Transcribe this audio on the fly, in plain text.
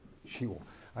שיעור.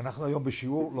 אנחנו היום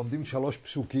בשיעור לומדים 3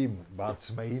 פסוקים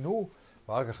בעצמנו,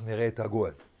 ואחר כך נראה את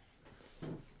הגואל.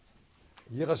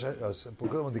 אז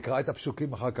נקרא את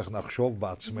הפסוקים, אחר כך נחשוב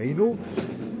בעצמנו,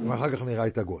 ואחר כך נראה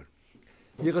את הגואל.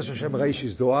 ירס השם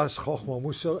רישיס דואס, חוכמה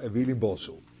ומוסר, אבילים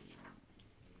בוסו.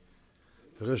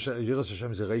 ירס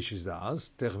השם זה רישיס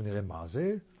דואס, תכף נראה מה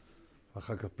זה,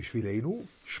 ואחר כך בשבילנו,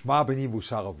 שמע בני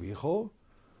בוסר אביכו,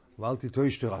 ואל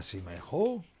תטויש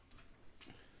תרסימךו,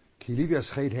 כי ליבי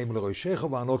הסחית הם לראשך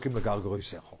וענוקים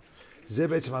לגרגרויסך. זה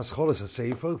בעצם הסחולס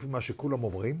הספר, מה שכולם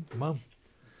אומרים.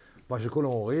 מה שכולם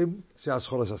אומרים, זה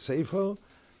הסחולס הספר,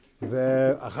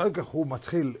 ואחר כך הוא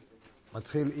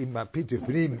מתחיל עם פיתוח,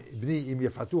 בני אם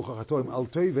יפתוח אחתו עם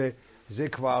אלטוי, וזה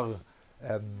כבר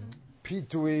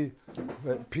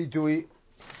פיתוי,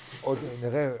 עוד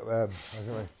נראה,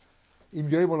 אם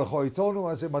יאמר לך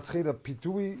איתנו, אז זה מתחיל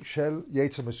הפיתוי של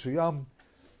יצר מסוים,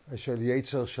 של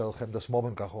יצר של חמדס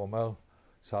מובן, כך הוא אומר,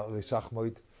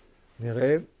 לסחמוית,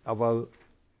 נראה,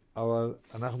 אבל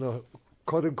אנחנו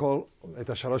קודם כל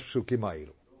את 3 פסוקים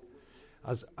האלו.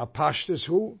 אז הפשטס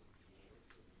הוא,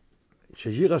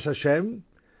 שירס השם,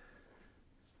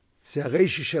 זה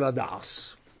הרישי של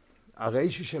הדעס.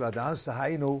 הרישי של הדעס,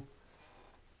 דהיינו,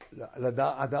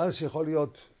 הדעס יכול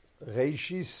להיות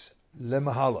רישיס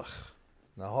למהלך.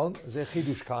 נכון? זה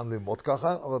חידוש כאן ללמוד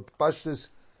ככה, אבל פשטס,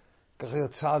 ככה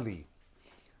יצא לי,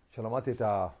 שלמדתי את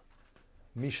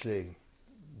המשלי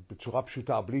בצורה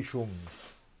פשוטה,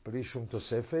 בלי שום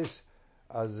תוספס,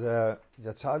 אז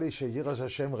יצא לי שירס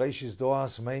השם רישיס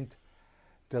דואס מיינט,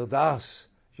 der דאס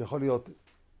יכול להיות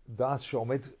דאס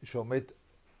שעומד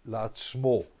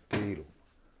לעצמו, כאילו.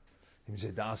 אם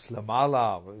זה דאס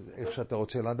למעלה, איך שאתה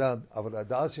רוצה לדעת, אבל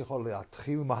הדאס יכול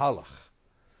להתחיל מהלך.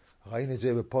 ראינו את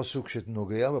זה בפסוק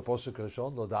שנוגע, בפסוק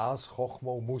ראשון, לא דאס, חוכמה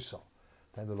ומוסר.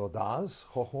 תנו לא דאס,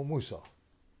 חוכמה ומוסר.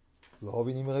 לא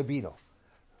הבינים רבינו.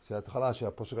 זה התחלה של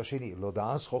הפסוק השני, לא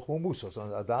דאס, חוכמה ומוסר. זאת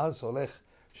אומרת, הדאס הולך,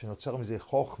 שנוצר מזה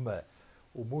חוכמה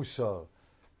ומוסר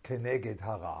כנגד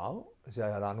הרע. זה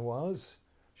היה לנו אז,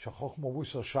 שחוכמה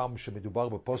ומוסר שם, שמדובר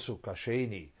בפסוק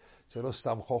השני, זה לא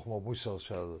סתם חוכמה ומוסר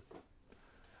של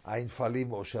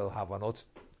האינפלים או של הבנות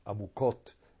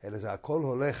עמוקות, אלא זה הכל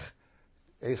הולך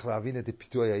איך להבין את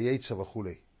פיתוי היצר וכו'.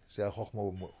 זה החוכמה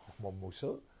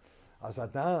ומוסר. אז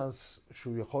הדס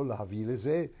שהוא יכול להביא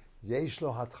לזה, יש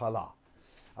לו התחלה.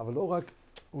 אבל לא רק,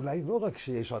 אולי לא רק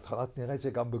שיש לו התחלה, נראה את זה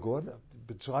גם בגאון,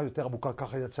 בצורה יותר עמוקה,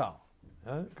 ככה יצא.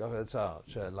 ככה יצא,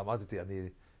 שלמדתי, אני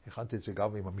הכנתי את זה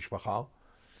גם עם המשפחה.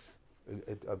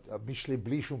 משלי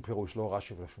בלי שום פירוש, לא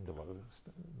רש"י ולא שום דבר.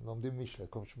 לומדים משלי,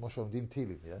 כמו שלומדים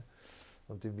טילים.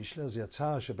 לומדים משלי, אז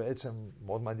יצא שבעצם,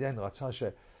 מאוד מעניין, רצה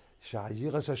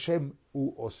שהירס השם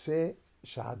הוא עושה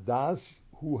שהדס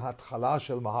הוא התחלה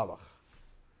של מהלך.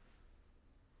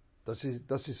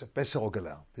 Das ist besser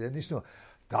gelernt. nicht nur,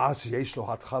 das יש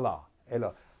לו התחלה, אלא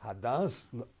הדס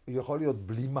יכול להיות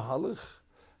בלי מהלך,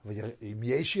 ואם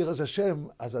יש ירס השם,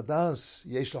 אז הדס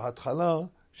יש לו התחלה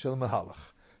של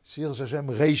מהלך. ירס השם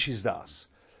רישיס דס.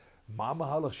 מה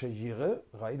המהלך של ירא?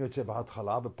 ראינו את זה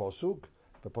בהתחלה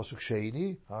בפסוק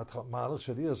שני, המהלך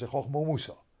של ירא זה חוכמה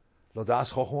ומוסר. לא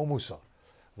דס חוכמה ומוסר.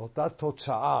 ואותה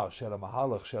תוצאה של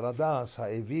המהלך של הדס,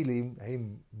 האווילים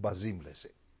הם בזים לזה.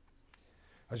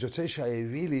 אז יוצא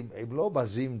שהאווילים הם לא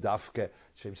בזים דווקא,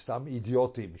 שהם סתם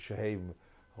אידיוטים שהם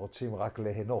רוצים רק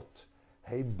ליהנות.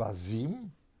 הם בזים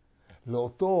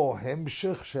לאותו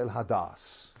המשך של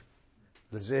הדס.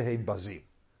 לזה הם בזים.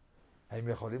 הם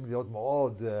יכולים להיות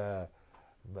מאוד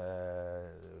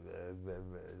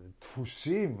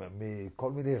דפוסים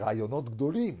מכל מיני רעיונות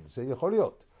גדולים. זה יכול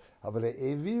להיות. אבל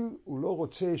האוויל הוא לא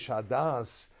רוצה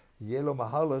שהדס יהיה לו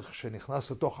מהלך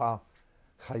שנכנס לתוך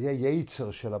חיי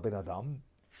יצר של הבן אדם,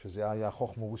 שזה היה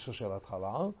חוכמה ומוסר של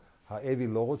ההתחלה. האוויל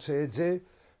לא רוצה את זה,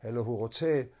 אלא הוא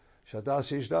רוצה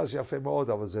שהדס יש דס יפה מאוד,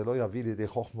 אבל זה לא יביא לידי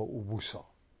חוכמה ומוסר.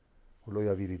 הוא לא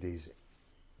יביא לידי זה.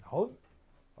 נכון?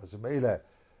 אז מילא,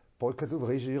 פה כתוב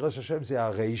ירס השם זה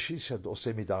הרישיס,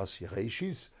 שעושה מדס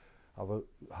רישיס, אבל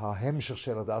ההמשך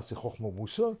של הדס זה חוכמה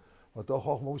ומוסר, ואותו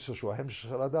חוכמה ומוסר שהוא ההמשך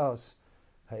של הדס,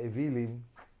 האווילים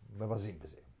מבזים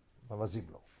בזה, מבזים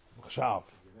לו. עכשיו,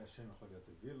 ירא השם יכול להיות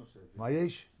אוויל או שאוויל? מה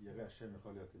יש? ירא השם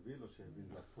יכול להיות אוויל או שאוויל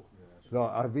זה הפוך מירא השם?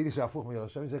 לא, האוויל זה הפוך מירא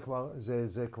השם,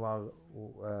 זה כבר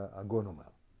הגאון אומר,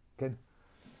 כן?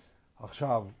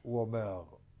 עכשיו הוא אומר,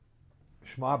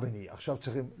 שמע בני, עכשיו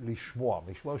צריכים לשמוע,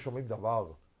 שומעים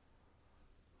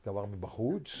דבר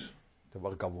מבחוץ,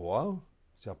 דבר גבוה,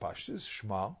 זה הפשטס,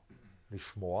 שמע,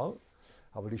 לשמוע,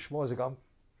 אבל לשמוע זה גם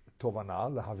תובנה,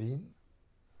 להבין,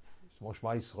 כמו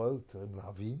שמע ישראל, צריכים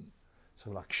להבין,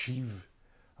 צריכים להקשיב,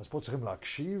 אז פה צריכים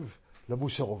להקשיב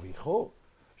למוסר אביכו,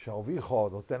 שהאביכו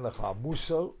נותן לך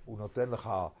מוסר, הוא נותן לך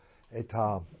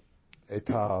את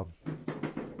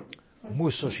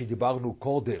המוסר שדיברנו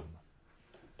קודם.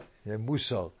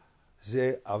 מוסר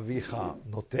זה אביך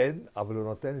נותן, אבל הוא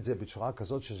נותן את זה בצורה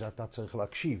כזאת שאתה צריך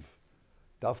להקשיב.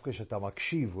 דווקא כשאתה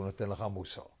מקשיב הוא נותן לך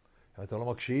מוסר. אם אתה לא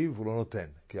מקשיב הוא לא נותן,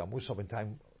 כי המוסר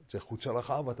בינתיים זה חוצה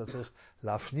לך ואתה צריך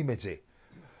להפנים את זה.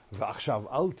 ועכשיו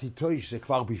אל תטוש זה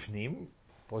כבר בפנים,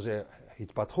 פה זה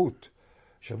התפתחות.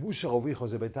 שמוסר אביך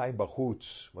זה בינתיים בחוץ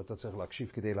ואתה צריך להקשיב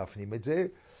כדי להפנים את זה,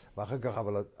 ואחר כך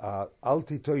אבל אל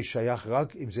תטוש שייך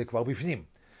רק אם זה כבר בפנים.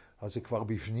 אז זה כבר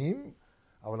בפנים,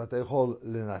 אבל אתה יכול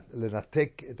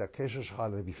לנתק את הקשר שלך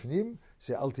לבפנים,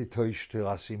 זה אל תטוש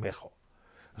תורה שימך.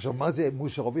 עכשיו מה זה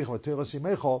מוסר אביך ותורה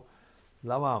שימך?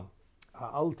 למה?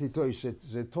 אל תטוש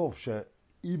זה טוב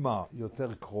שאמא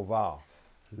יותר קרובה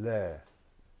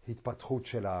להתפתחות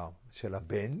של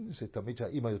הבן, זה תמיד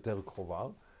שהאמא יותר קרובה,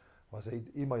 אז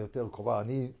אמא יותר קרובה,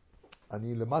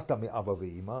 אני למטה מאבא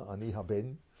ואמא, אני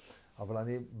הבן, אבל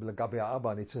לגבי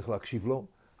האבא אני צריך להקשיב לו,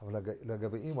 אבל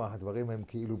לגבי אמא הדברים הם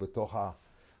כאילו בתוך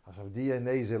עכשיו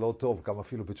DNA זה לא טוב, גם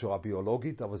אפילו בצורה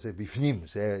ביולוגית, אבל זה בפנים,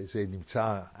 זה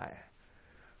נמצא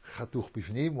חתוך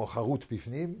בפנים או חרוט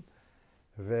בפנים,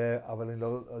 אבל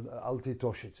אל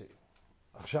תטוש את זה.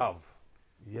 עכשיו,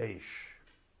 יש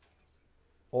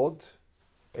עוד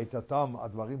את אותם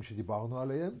הדברים שדיברנו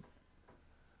עליהם,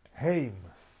 הם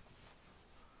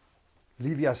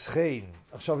ליביאס חיין,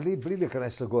 עכשיו בלי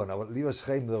להיכנס לגון, אבל ליביאס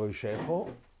חיין לראשךו,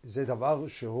 זה דבר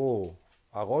שהוא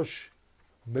הראש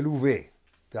מלווה.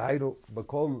 דהיינו,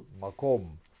 בכל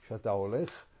מקום שאתה הולך,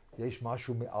 יש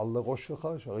משהו מעל לראש שלך,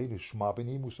 שראינו שמע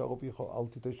בני מוסר אביך, אל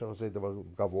תטוש, זה דבר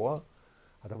גבוה.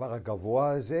 הדבר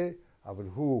הגבוה הזה, אבל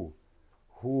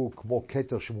הוא כמו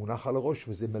כתר שמונח על הראש,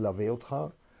 וזה מלווה אותך.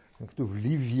 כתוב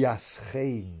ליביאס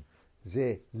חיין,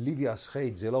 ליביאס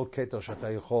חיין, זה לא כתר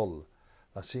שאתה יכול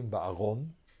לשים בארון.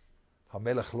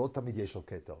 המלך לא תמיד יש לו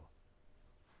כתר.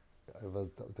 אבל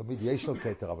תמיד יש לו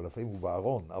כתר, אבל לפעמים הוא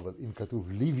בארון. אבל אם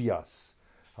כתוב ליביאס,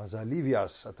 אז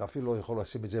הליביאס, אתה אפילו לא יכול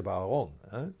לשים את זה בארון,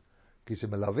 כי זה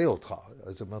מלווה אותך.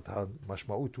 זאת אומרת,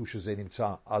 המשמעות הוא שזה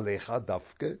נמצא עליך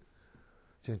דווקא,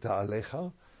 זה נמצא עליך.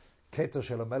 כתר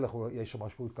של המלך, יש לו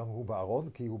משמעות גם הוא בארון,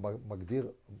 כי הוא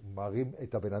מרים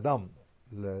את הבן אדם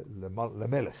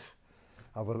למלך.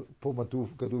 אבל פה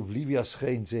כתוב ליביאס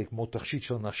חיין, זה כמו תכשיט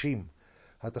של נשים.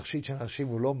 התכשיט של נשים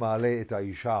הוא לא מעלה את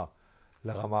האישה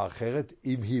לרמה אחרת,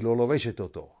 אם היא לא לובשת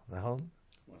אותו, נכון?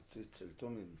 ציצל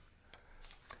תומין.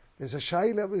 זה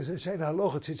שיילה, וזה שיילה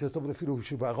הלוך, ציצל תומין אפילו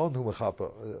שבארון הוא מחפר,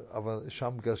 אבל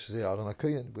שם בגלל שזה ארון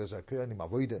הכהן, בגלל זה הכהן עם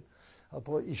אבוידה. אבל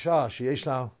פה אישה שיש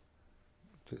לה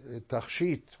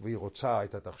תכשיט, והיא רוצה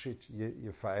את התכשיט,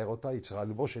 יפאר אותה, היא צריכה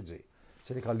ללבוש את זה.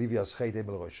 זה נקרא ליביאס חיין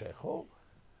על ראשךו,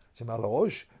 זה מעל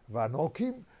הראש,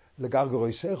 והנוקים לגרגר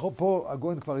ראשךו, פה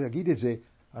הגויין כבר יגיד את זה,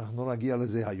 אנחנו לא נגיע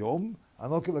לזה היום,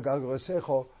 הנוקים לגרגר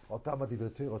ראשךו, אותם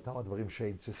הדברתר, אותם הדברים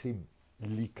שהם צריכים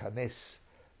להיכנס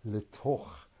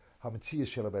לתוך המציאות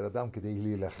של הבן אדם כדי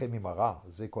להילחם עם הרע,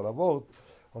 זה כל עבוד,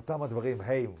 אותם הדברים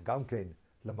הם גם כן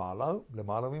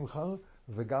למעלה ממך,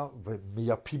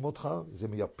 ומייפים אותך, זה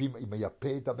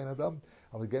מייפה את הבן אדם,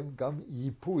 אבל גם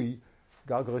ייפוי,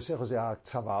 גרגר ראשךו זה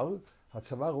הצוואר,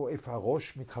 הצוואר הוא איפה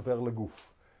הראש מתחבר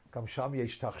לגוף, גם שם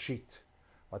יש תכשיט,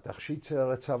 והתכשיט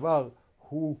של הצוואר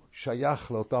הוא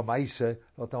שייך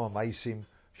לאותם המייסים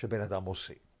שבן אדם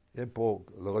עושה. פה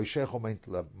לראשך אומרת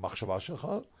למחשבה שלך,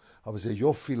 אבל זה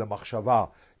יופי למחשבה,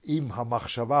 אם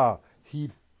המחשבה היא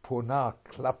פונה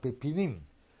כלפי פינים.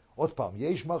 עוד פעם,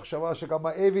 יש מחשבה שגם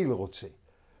האוויל רוצה,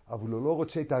 אבל הוא לא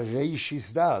רוצה את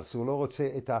הריישיס דאס, הוא לא רוצה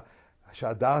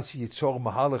שהדאס ייצור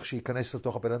מהלך שייכנס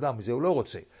לתוך הבן אדם, זה הוא לא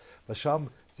רוצה. ושם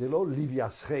זה לא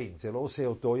ליביאס חיין, זה לא עושה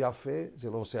אותו יפה, זה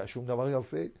לא עושה שום דבר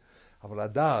יפה, אבל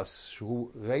הדאס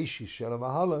שהוא ריישיס של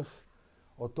המהלך,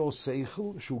 אותו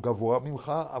שכל שהוא גבוה ממך,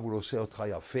 אבל הוא עושה אותך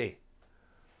יפה.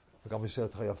 וגם עושה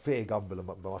אותך יפה גם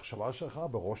במחשבה שלך,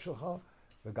 בראש שלך,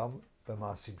 וגם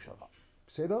במעשים שלך.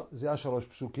 בסדר? זה השלוש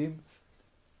פסוקים,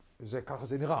 ככה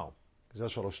זה נראה. זה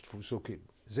השלוש פסוקים.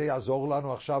 זה יעזור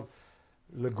לנו עכשיו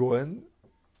לגויין.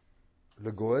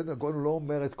 הגויין הוא לא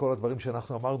אומר את כל הדברים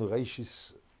שאנחנו אמרנו,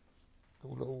 ריישיס,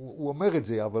 הוא אומר את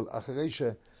זה, אבל אחרי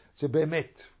שזה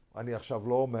באמת, אני עכשיו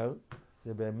לא אומר,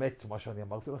 זה באמת מה שאני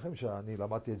אמרתי לכם, שאני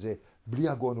למדתי את זה בלי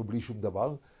הגויין ובלי שום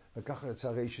דבר, וככה יצא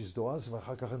ריישיס דואס,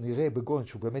 ואחר כך נראה בגויין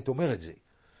שהוא באמת אומר את זה.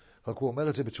 רק הוא אומר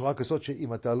את זה בצורה כזאת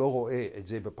שאם אתה לא רואה את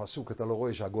זה בפסוק, אתה לא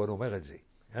רואה שהגויין אומר את זה.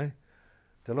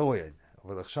 אתה לא רואה את זה.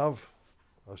 אבל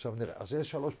עכשיו נראה. אז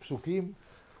יש שלוש פסוקים,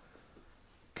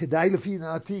 לפי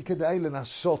דעתי כדאי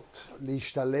לנסות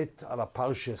להשתלט על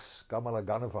הפרשס, גם על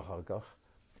הגנב אחר כך,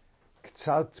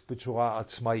 קצת בצורה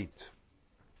עצמאית.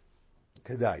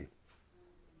 כדאי.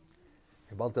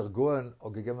 קיבלת גוהן או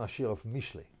גגם השיר auf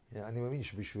משלי. אני מאמין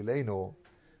שבשבילנו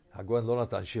הגוהן לא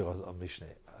נתן שיר על משנה.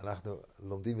 אנחנו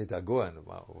לומדים את הגוהן.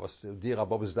 dir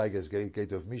abobes deiges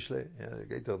geht auf משלי,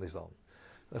 geht er nicht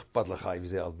an. אכפת לך אם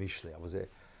זה על משלי, אבל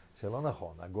זה לא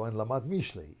נכון. הגוהן למד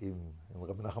משלי עם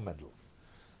רבי נחמן מנדל.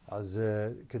 אז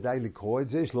כדאי לקרוא את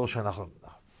זה, לא שאנחנו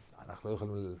לא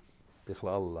יכולים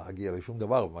בכלל להגיע לשום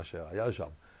דבר במה שהיה שם.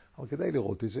 אבל כדאי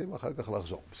לראות את זה ואחר כך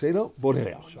לחזור. בסדר? בוא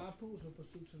נראה עכשיו. מה הפירוש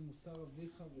הפסוק של מוסר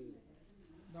אביך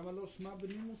למה לא שמע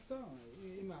בני מוסר?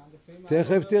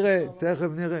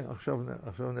 תכף נראה.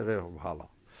 עכשיו נראה הלאה.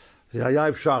 זה היה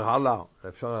אפשר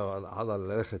הלאה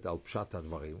ללכת על פשט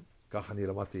הדברים. כך אני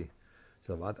למדתי,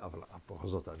 אבל בכל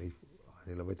זאת אני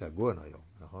למד את הגוהן היום,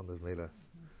 נכון? אז מילא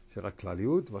זה רק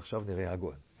כלליות, ועכשיו נראה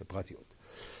הגוהן, בפרטיות.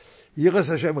 ירס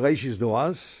השם רישיס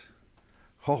דואס,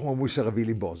 חוכמה מוסר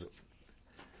אבילים בוזו.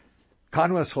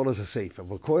 כאן הוא אסכולס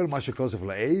הספר, וכל מה שכוסף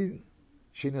לעיל,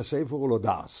 שין הספר הוא לא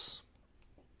דאס.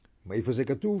 מאיפה זה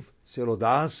כתוב? זה לא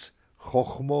דאס,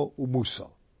 חוכמה ומוסר.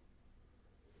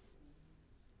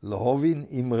 להובין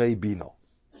אמרי בינו.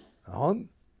 נכון?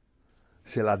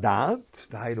 זה לדעת,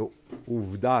 דהיינו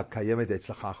עובדה קיימת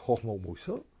אצלך חוכמה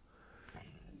ומוסר,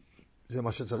 זה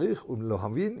מה שצריך,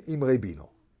 ולהבין אמרי בינו.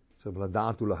 זה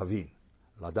לדעת ולהבין.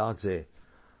 לדעת זה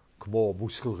כמו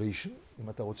מושכל ראשון, אם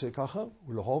אתה רוצה ככה,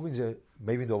 ולהבין זה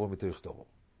מבין דובר מתריך דובר.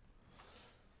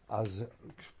 אז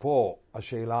פה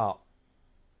השאלה,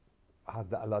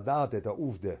 לדעת את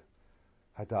העובדה,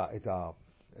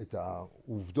 את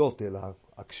העובדות, אל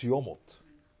האקסיומות.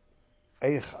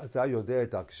 איך אתה יודע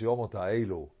את האקסיומות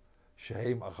האלו,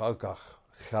 שהם אחר כך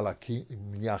חלקים,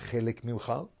 נהיה חלק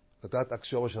ממך? לדעת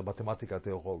אקסיומה של מתמטיקה אתה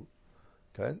יכול,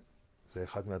 כן? זה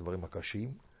אחד מהדברים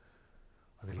הקשים.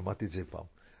 אני למדתי את זה פעם.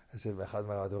 זה אחד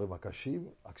מהדברים הקשים,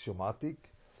 אקסיומטיק,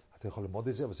 אתה יכול ללמוד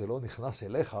את זה, אבל זה לא נכנס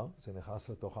אליך, זה נכנס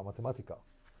לתוך המתמטיקה.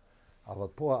 אבל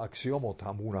פה האקסיומות,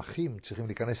 המונחים, צריכים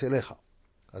להיכנס אליך.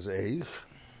 אז איך?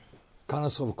 כאן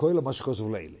הסרוב כל מה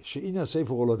שכוסו לילה, שהנה הספר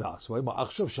הוא לא דאס. הוא אומר,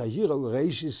 עכשיו שהיר הוא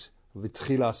ריישיס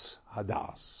ותחילס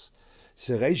הדאס.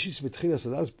 זה ריישיס ותחילס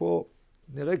הדאס, פה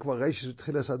נראה כבר ריישיס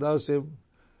ותחילס הדאס,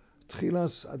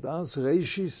 תחילס הדאס,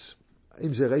 ריישיס,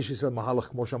 אם זה ריישיס המהלך,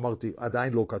 כמו שאמרתי,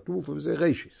 עדיין לא כתוב, אבל זה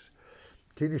ריישיס.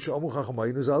 כי נשאמו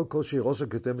חכמיינו ז"ל, כל שירוסו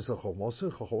כתמס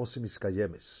לחוכמוסר, חוכמוסר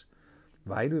מסקיימס.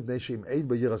 והיינו מפני שאם אין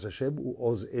בירס השם הוא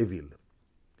עוז אביל.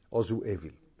 עוז הוא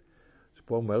אביל. זה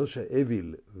פה אומר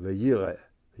שאביל וירא,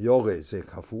 יורא זה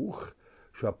כפוך,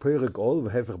 שהפרק עול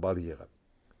והפך בעל ירא.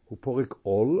 הוא פרק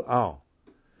עול,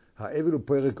 האביל הוא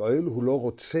פרק עול, הוא לא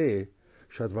רוצה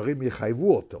שהדברים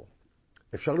יחייבו אותו.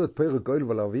 אפשר להיות פרק עול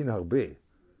ולהבין הרבה.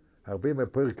 הרבה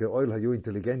מהפרק עול היו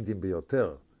אינטליגנטים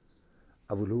ביותר,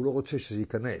 אבל הוא לא רוצה שזה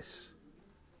ייכנס.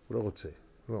 הוא לא רוצה.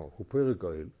 לא, הוא פרק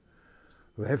עול.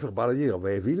 והפך בעל ירא,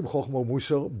 והאבילים חוכמה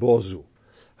ומוסר בוזו.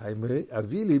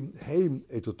 האבילים הם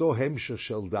את אותו המשך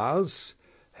של דאס,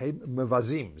 הם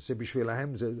מבזים. זה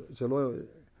בשבילהם,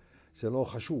 זה לא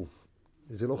חשוב.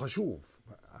 זה לא חשוב.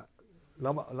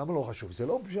 למה לא חשוב? זה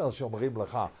לא בשביל שאומרים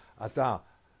לך,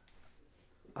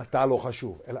 אתה לא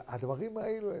חשוב. אלא הדברים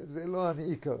האלו, זה לא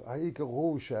העיקר. העיקר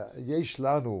הוא שיש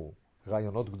לנו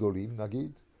רעיונות גדולים,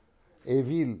 נגיד.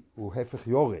 אביל הוא הפך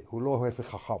יורא, הוא לא הפך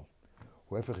חכם.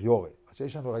 הוא הפך יורא. אז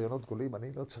יש לנו רעיונות גדולים,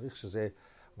 אני לא צריך שזה,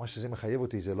 מה שזה מחייב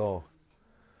אותי זה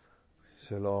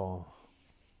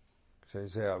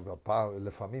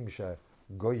לפעמים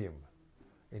שגויים,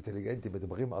 אינטליגנטים,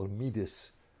 מדברים על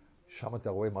מידס, שם אתה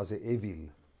רואה מה זה אביל,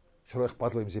 שלא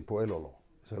אכפת לו אם זה פועל או לא.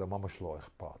 זה ממש לא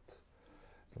אכפת.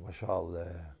 למשל,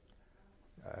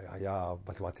 היה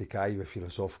מתמטיקאי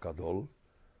ופילוסוף גדול,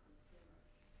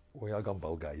 הוא היה גם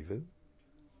בעל גאווה,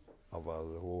 אבל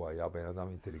הוא היה בן אדם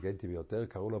אינטליגנטי ביותר,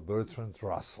 קראו לו ברטרנד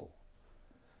ראסל.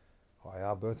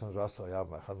 ברטרנד ראסל היה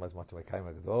אחד מהמתמטיקאים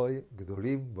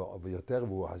הגדולים ביותר,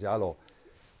 והוא היה לו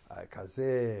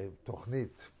כזה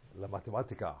תוכנית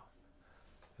למתמטיקה,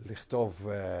 לכתוב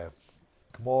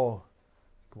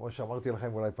כמו שאמרתי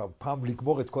לכם אולי פעם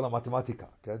לגמור את כל המתמטיקה,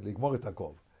 כן? לגמור את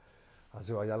הכל. אז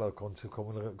הוא היה לו,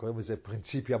 קוראים לזה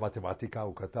פרינציפיה מתמטיקה,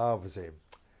 הוא כתב, זה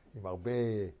עם הרבה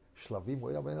שלבים, הוא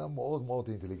היה בן אדם מאוד מאוד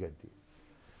אינטליגנטי.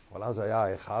 אבל אז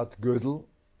היה אחד, גודל,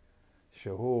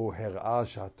 שהוא הראה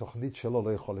שהתוכנית שלו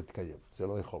לא יכול להתקיים. זה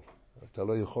לא יכול. אתה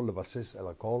לא יכול לבסס על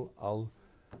הכל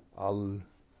על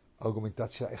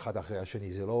ארגומנטציה אחד אחרי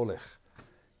השני. זה לא הולך.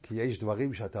 כי יש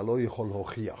דברים שאתה לא יכול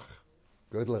להוכיח.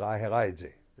 גודל הראה את זה.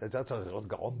 זה צריך להיות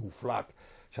גאון מופלג.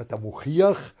 שאתה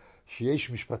מוכיח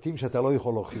שיש משפטים שאתה לא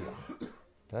יכול להוכיח.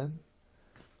 כן?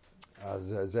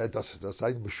 אז זה עשה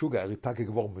משוגע, הריטה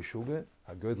כגבור משוגע,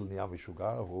 הגודל נהיה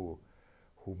משוגע, הוא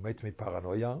מת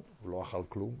מפרנויה, הוא לא אכל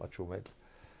כלום עד שהוא מת,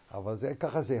 אבל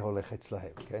ככה זה הולך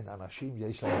אצלהם, כן? אנשים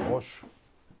יש להם ראש,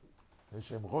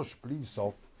 יש להם ראש בלי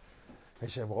סוף,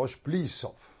 יש להם ראש בלי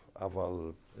סוף,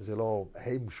 אבל זה לא,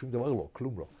 הם שום דבר לא,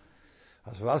 כלום לא.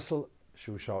 אז וסל,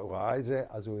 שהוא ראה את זה,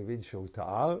 אז הוא הבין שהוא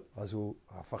טעה, אז הוא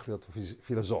הפך להיות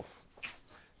פילוסוף.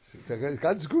 זה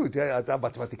ganz gut, אתה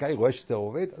מתמטיקאי רואה שאתה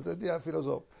עובד, אז אתה נהיה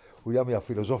פילוסוף. הוא היה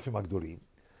מהפילוסופים הגדולים.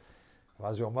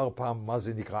 ואז הוא אמר פעם, מה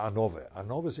זה נקרא הנובה?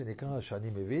 הנובה זה נקרא שאני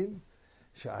מבין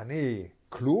שאני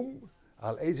כלום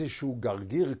על איזשהו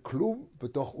גרגיר כלום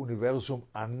בתוך אוניברסום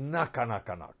ענק ענק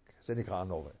ענק. זה נקרא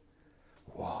הנובה.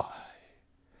 וואי.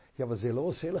 אבל זה לא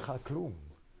עושה לך כלום.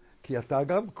 כי אתה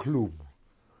גם כלום.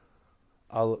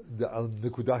 על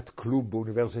נקודת כלום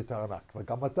באוניברסיטה ענק.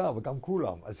 וגם אתה וגם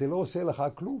כולם. אז זה לא עושה לך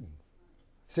כלום.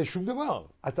 זה שום דבר.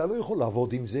 אתה לא יכול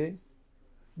לעבוד עם זה.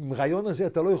 עם רעיון הזה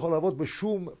אתה לא יכול לעבוד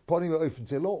בשום פונים ואופן.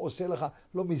 זה לא עושה לך,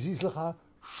 לא מזיז לך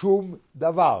שום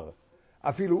דבר.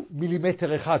 אפילו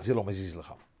מילימטר אחד זה לא מזיז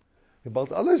לך.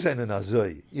 ובאמת, alle zijn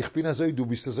הזוי. Ich bin הזוי, du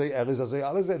bist הזוי, ארז הזוי,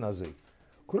 alle zijn הזוי.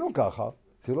 כולם ככה,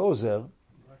 זה לא עוזר.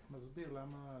 רק מסביר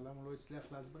למה הוא לא הצליח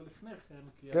להסביר לפני כן,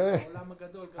 כי כן. העולם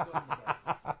הגדול גדול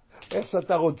מדי. איך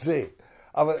שאתה רוצה.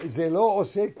 אבל זה לא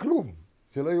עושה כלום.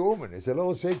 זה לא יאומן, זה לא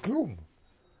עושה כלום.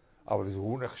 אבל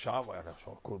הוא נחשב,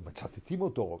 מצטטים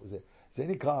אותו. זה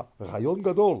נקרא רעיון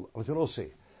גדול, אבל זה לא עושה.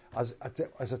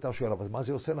 אז אתה שואל, אבל מה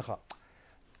זה עושה לך?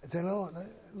 זה לא,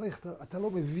 אתה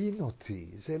לא מבין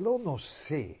אותי, זה לא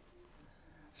נושא.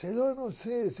 זה לא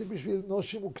נושא, זה בשביל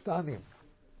נושים וקטנים.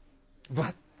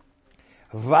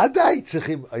 ודאי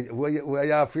צריכים, הוא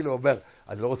היה אפילו אומר,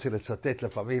 אני לא רוצה לצטט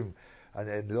לפעמים,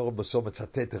 אני לא בסוף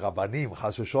מצטט רבנים,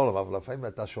 חס ושלום, אבל לפעמים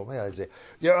אתה שומע את זה.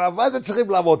 מה זה צריכים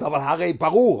לעבוד? אבל הרי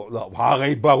ברור. לא,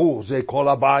 הרי ברור, זה כל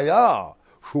הבעיה.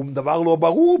 שום דבר לא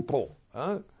ברור פה.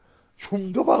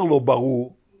 שום דבר לא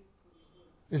ברור.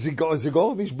 זה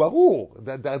gar nicht ברור.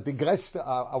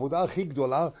 העבודה הכי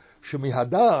גדולה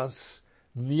שמהדס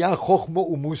נהיה חוכמה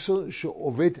ומוסר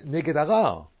שעובד נגד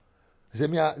הרע.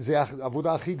 זה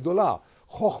העבודה הכי גדולה.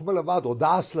 חוכמה לבד או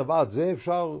דס לבד, זה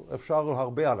אפשר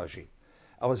הרבה אנשים.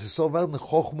 אבל זה סובר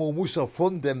חוכמה ומוסר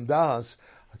פונדם דס,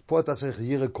 פה אתה צריך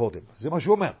ירא קודם. זה מה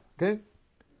שהוא אומר, כן?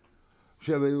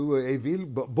 שהוא הביל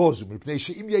בוז, מפני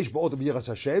שאם יש באודם יראת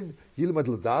השם, ילמד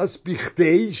לדס,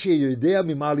 בכדי שיודע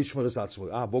ממה לשמור את עצמו.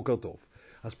 בוקר טוב.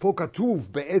 אז פה כתוב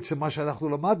בעצם מה שאנחנו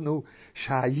למדנו,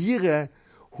 שהירא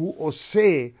הוא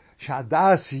עושה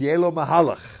שהדס יהיה לו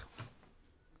מהלך.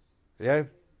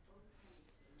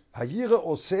 הירא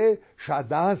עושה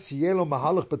שהדס יהיה לו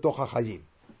מהלך בתוך החיים.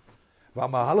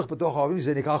 והמהלך בתוך החיים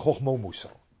זה נקרא חוכמה ומוסר.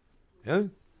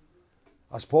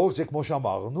 אז פה זה כמו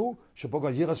שאמרנו, שפה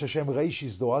גם יראת השם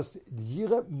reisis דורס,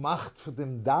 ירא macht für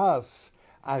den das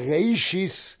a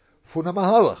reisis von der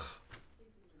Mahalach.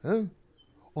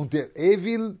 Und der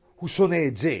Evil, הוא שונא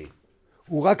את זה.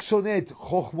 הוא רק שונא את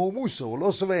חוכמה ומוסר, הוא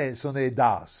לא שונא את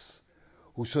דס.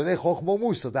 הוא שונא חוכמה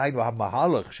ומוסר, דהיינו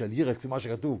המהלך של ירא, כפי מה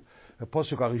שכתוב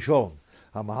בפסוק הראשון,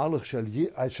 המהלך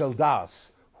של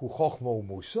דס הוא חוכמה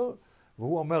ומוסר,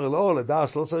 והוא אומר לא,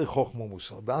 לדס לא צריך חוכמה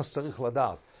ומוסר, דס צריך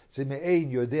לדעת. זה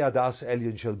מעין יודע דס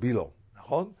עליון של בילו,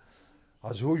 נכון?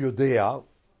 אז הוא יודע,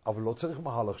 אבל לא צריך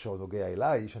מהלך שהוא נוגע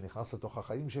אליי, שנכנס לתוך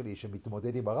החיים שלי,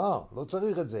 שמתמודד עם הרע, לא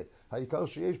צריך את זה. העיקר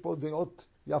שיש פה דעות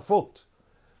יפות.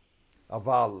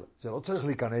 אבל זה לא צריך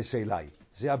להיכנס אליי.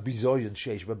 זה הביזיון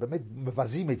שיש, ובאמת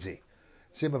מבזים את זה.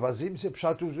 זה מבזים, זה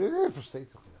פשט, זה פשט.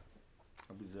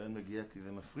 הביזיון מגיע כי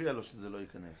זה מפריע לו שזה לא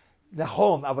ייכנס.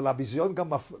 נכון, אבל הביזיון גם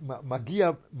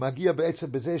מגיע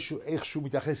בעצם בזה איך שהוא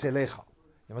מתייחס אליך.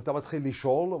 אם אתה מתחיל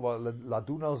לשאול, אבל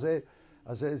לדון על זה,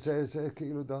 אז זה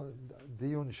כאילו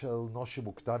דיון של נושים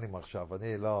וקטנים עכשיו.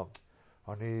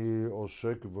 אני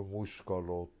עוסק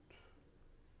במושכלות.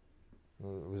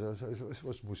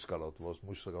 was מושכלות,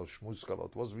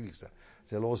 שמושכלות, was willst du?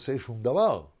 זה לא עושה שום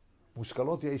דבר.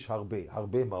 מושכלות יש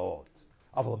הרבה מאוד.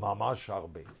 אבל ממש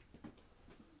הרבה.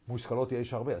 מושכלות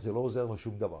יש הרבה, אז זה לא עוזר לו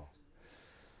שום דבר.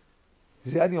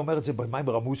 זה אני אומר את זה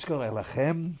במיימר המושכר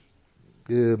אליכם.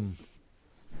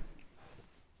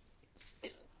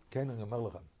 כן, אני אומר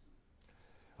לכם.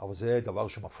 אבל זה דבר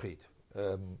שמפחיד.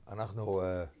 אנחנו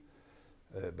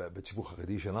בציבור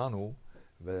החרדי שלנו,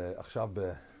 ועכשיו,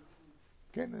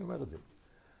 כן, אני אומר את זה.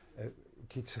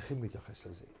 כי צריכים להתייחס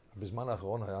לזה. בזמן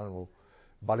האחרון היה לנו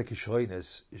בעלי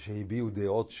קשריינס שהביאו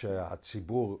דעות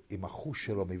שהציבור עם החוש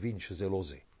שלו מבין שזה לא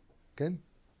זה. כן?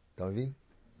 אתה מבין?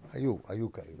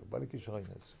 היו כאלו. בעלי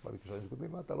קשריינס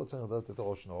כותבים, אתה לא צריך לדעת את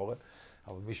הראש נאורה,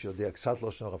 אבל מי שיודע קצת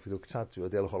לא שנור, אפילו קצת, הוא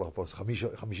יודע לכל הפוס 50%.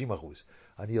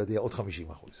 אני יודע עוד 50%.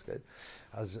 כן?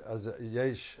 אז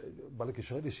יש בעלי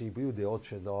קשריינס שהביאו דעות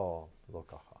שלא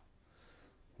ככה.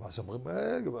 ואז אומרים,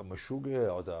 משוגע,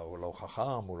 הוא לא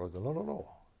חכם, הוא לא.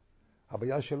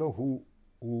 הבעיה שלו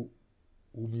הוא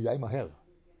מדי מהר.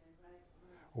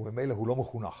 וממילא הוא לא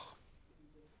מחונך.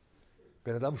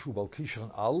 בן אדם שהוא בעל כישרון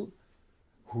על,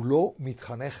 הוא לא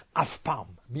מתחנך אף פעם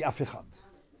מאף אחד.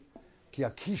 כי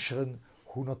הכישרון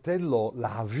הוא נותן לו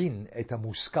להבין את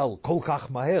המושכל כל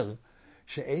כך מהר,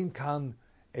 שאין כאן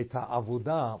את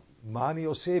העבודה, מה אני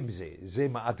עושה עם זה? זה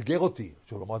מאתגר אותי.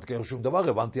 זה לא מאתגר שום דבר,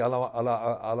 הבנתי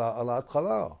על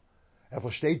ההתחלה.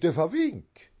 איפה שתי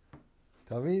תפווינק.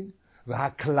 אתה מבין?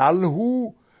 והכלל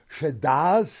הוא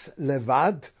שדעס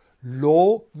לבד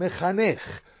לא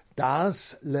מחנך.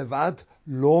 דעס לבד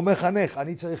לא מחנך.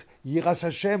 אני צריך יראת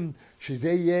השם שזה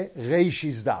יהיה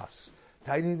רישיס דעס.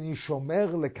 אני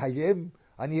שומר לקיים,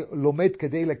 אני לומד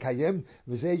כדי לקיים,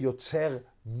 וזה יוצר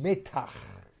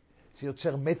מתח. זה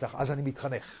יוצר מתח, אז אני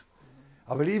מתחנך.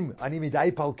 אבל אם אני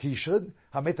מדי פעל כישרון,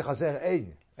 המתח הזה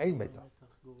אין מתח.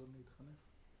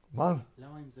 מה?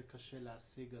 למה אם זה קשה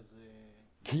להשיג אז...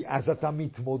 כי אז אתה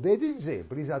מתמודד עם זה,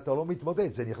 בלי זה אתה לא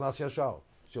מתמודד, זה נכנס ישר,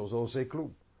 שזה עושה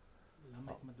כלום.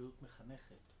 למה התמודדות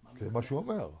מחנכת? זה מה שהוא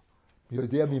אומר.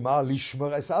 יודע ממה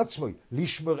לשמר את עצמי.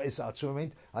 לשמר את עצמי,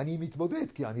 אני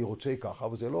מתמודד, כי אני רוצה ככה,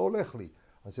 אבל זה לא הולך לי.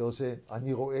 אז זה עושה,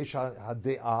 אני רואה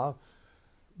שהדעה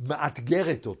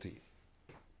מאתגרת אותי.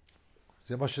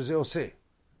 זה מה שזה עושה.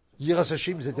 יראת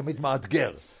השם זה תמיד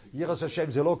מאתגר. יראת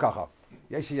השם זה לא ככה.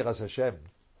 יש יראת השם.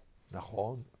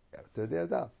 נכון, אתה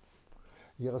יודע.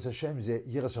 יראת השם זה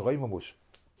יראת הרוממוס.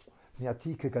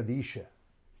 מעתיקה קדישה.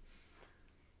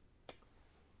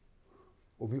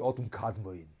 ומאותם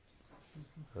קדמין.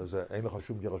 אז אין לך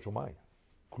שום יראת שמיים.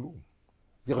 כלום.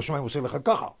 יראת שמיים עושה לך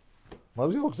ככה. מה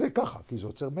זה עושה ככה? כי זה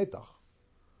יוצר מתח.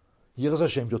 יראת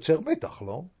השם יוצר מתח,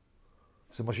 לא?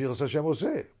 זה מה שיראת השם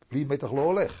עושה. בלי מתח לא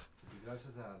הולך. בגלל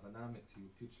שזה ההבנה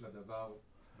המציאותית של הדבר,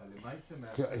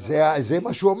 זה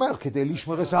מה שהוא אומר, כדי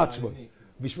לשמור את עצמי.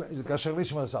 כאשר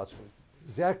לשמור את עצמי.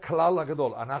 זה הכלל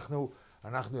הגדול.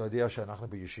 אנחנו יודעים שאנחנו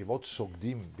בישיבות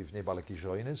סוגדים בפני בעלי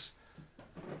כישרונס,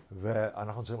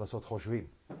 ואנחנו צריכים לעשות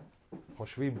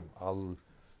חושבים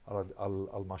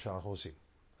על מה שאנחנו עושים.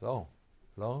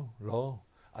 לא.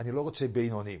 אני לא רוצה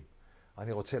בינונים.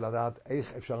 אני רוצה לדעת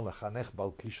איך אפשר לחנך בעל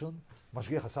כישרון.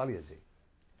 משגיח עשה לי את זה.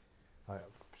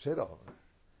 בסדר.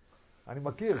 אני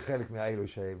מכיר חלק מהאלו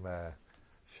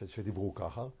שדיברו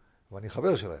ככה, ואני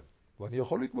חבר שלהם, ואני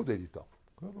יכול להתמודד איתם.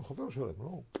 אני חבר שלהם,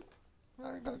 לא.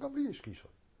 גם לי יש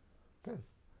כישרון. כן.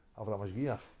 אבל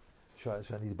המשגיח,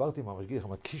 כשאני דיברתי עם המשגיח,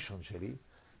 עם הכישרון שלי,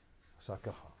 עשה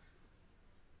ככה.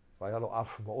 והיה לו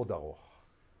אף מאוד ארוך.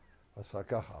 עשה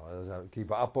ככה. כי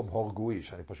באפום הורגוי,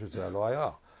 שאני פשוט זה לא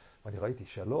היה. ואני ראיתי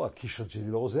שלא, הכישרון שלי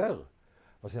לא עוזר.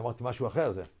 אז אני אמרתי משהו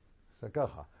אחר, זה עשה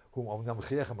ככה. הוא אמנם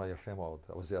חייך מה יפה מאוד,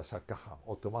 אבל זה עשה ככה,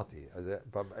 אוטומטי.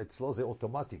 אצלו זה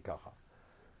אוטומטי ככה.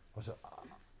 אז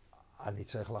אני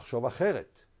צריך לחשוב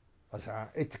אחרת. אז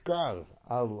האתגר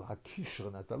על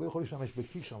הכישרון, אתה לא יכול להשתמש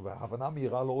בכישרון, וההבנה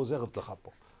מהירה לא עוזרת לך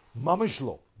פה.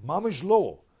 ממש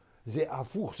לא. זה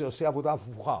הפוך, זה עושה עבודה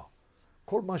הפוכה.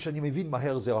 כל מה שאני מבין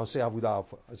מהר זה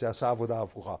עשה עבודה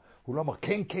הפוכה. הוא לא אמר,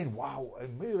 כן, וואו,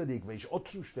 מרדיק, ויש עוד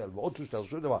סושטל ועוד סושטל,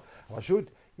 שום דבר.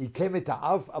 פשוט עיקם את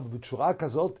האף, אבל בצורה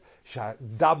כזאת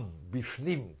שהדם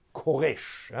בפנים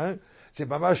קורש. זה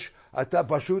ממש, אתה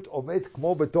פשוט עומד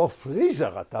כמו בתור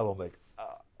פריזר, אתה עומד.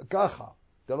 ככה,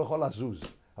 אתה לא יכול לזוז.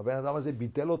 הבן אדם הזה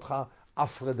ביטל אותך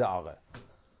אפרדארה.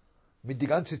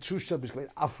 מדיגן צ'ושטל בשביל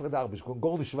אפרדארה, בשביל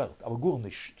גורניש ורד, אבל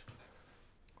גורנישט.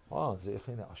 זה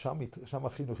שם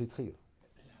החינוך התחיל.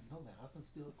 הנובה, הרב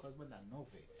מסביר כל הזמן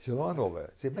הנובה. זה לא הנובה,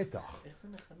 זה מתח. איך זה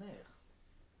מחנך?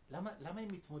 למה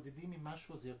הם מתמודדים עם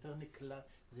משהו, זה יותר נקלע,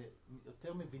 זה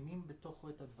יותר מבינים בתוכו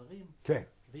את הדברים? כן,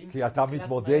 כי אתה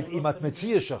מתמודד עם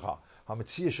המציע שלך.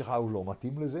 המציע שלך הוא לא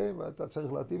מתאים לזה, ואתה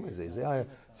צריך להתאים לזה.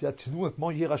 זה התנועה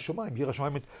כמו יראת שמיים. יראת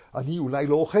שמיים, אני אולי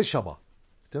לא אוכל שמה.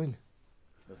 אתה מבין?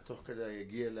 ותוך כדי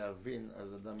יגיע להבין,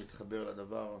 אז אדם מתחבר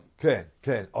לדבר. כן,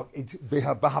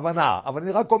 בהבנה. אבל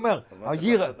אני רק אומר,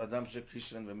 אדם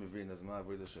שכישרון ומבין, אז מה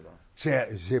העבודה שלו?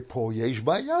 זה פה יש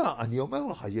בעיה, אני אומר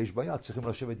לך, יש בעיה, צריכים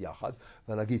לשבת יחד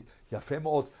ולהגיד, יפה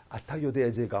מאוד, אתה יודע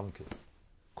את זה גם כן.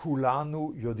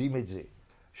 כולנו יודעים את זה,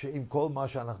 שעם כל מה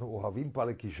שאנחנו אוהבים פה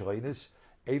לכישרונס,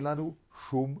 אין לנו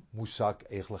שום מושג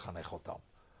איך לחנך אותם.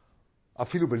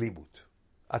 אפילו בלימוד.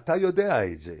 אתה יודע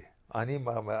את זה.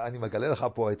 אני מגלה לך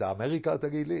פה את האמריקה,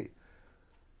 תגיד לי.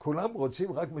 כולם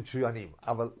רוצים רק מצוינים,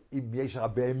 אבל אם יש לך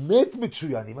באמת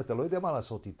מצוינים, אתה לא יודע מה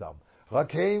לעשות איתם.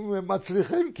 רק הם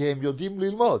מצליחים, כי הם יודעים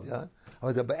ללמוד.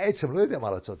 אבל אתה בעצם לא יודע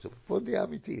מה לעשות. פה נהיה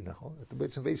אמיתי, נכון? אתה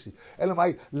בעצם weißt. אלא מה,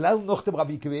 lern noch dem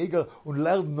Rabbi Kweger und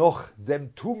lern noch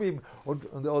dem Tumim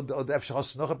und אפשר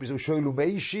לעשות noch episode שואל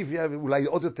ומיישיב, אולי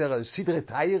עוד יותר סדרי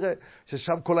תיירה,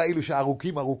 ששם כל האלו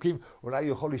שארוכים, אולי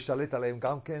יכול להשתלט עליהם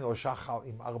גם כן, או שחר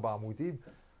עם 4 עמודים.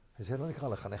 זה לא נקרא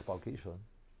לחנך בעל קישון.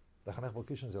 לחנך בעל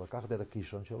קישון זה לקחת את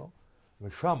הקישון שלו,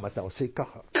 ושם אתה עושה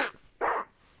ככה.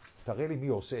 תראה לי מי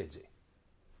עושה את זה.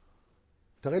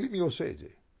 תראה לי מי עושה את זה.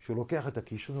 שהוא לוקח את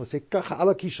הקישון, הוא עושה ככה על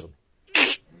הקישון.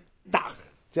 טח!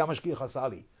 זה המשגיח עשה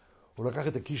לי. הוא לקח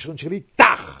את הקישון שלי,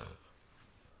 טח!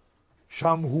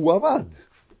 שם הוא עמד.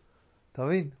 אתה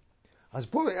מבין? אז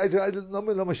פה,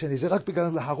 לא משנה, זה רק בגלל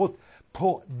להראות.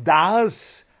 פה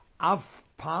דאס אף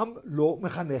פעם לא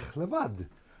מחנך לבד.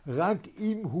 רק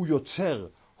אם הוא יוצר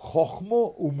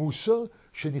חוכמו ומוסר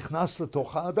שנכנס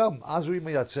לתוך האדם, אז הוא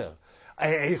מייצר.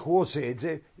 איך הוא עושה את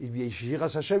זה? אם יש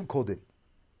יראת השם קודם.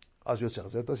 אז יוצר,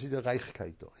 זה תעשי רייך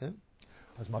איתו, כן?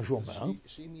 אז מה שהוא אומר?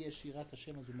 שאם יש יראת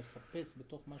השם, אז הוא מחפש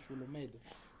בתוך מה שהוא לומד,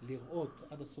 לראות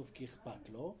עד הסוף כי אכפת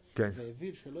לו, כן.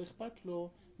 והבין שלא אכפת לו,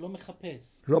 לא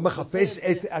מחפש. לא מחפש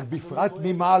בפרט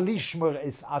ממה לשמור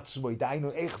את עצמו,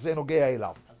 דהיינו איך זה נוגע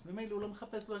אליו. אז ממילא הוא לא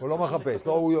מחפש. הוא לא מחפש,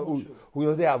 הוא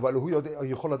יודע, אבל הוא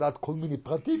יכול לדעת כל מיני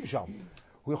פרטים שם.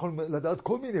 הוא יכול לדעת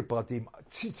כל מיני פרטים,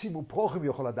 ציצים ופרוחים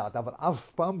יכול לדעת, אבל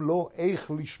אף פעם לא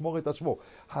איך לשמור את עצמו.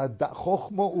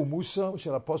 חוכמה ומוסר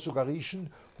של הפסוק הראשון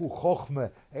הוא חוכמה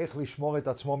איך לשמור את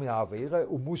עצמו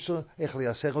מהעבירה, ומוסר איך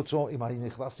לייסר אותו אם אני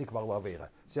נכנסתי כבר לעבירה.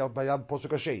 זה היה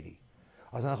בפסוק השני.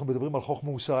 אז אנחנו מדברים על חוכמה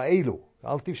ומוסר האלו,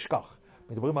 אל תשכח.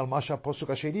 מדברים על מה שהפסוק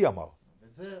השני אמר.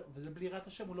 וזה בלי יראת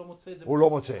השם, הוא לא מוצא את זה. הוא לא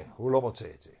מוצא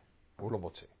את זה. הוא לא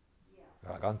מוצא.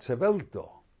 והגנצה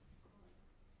ולטו.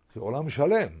 זה עולם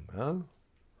שלם,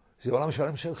 זה עולם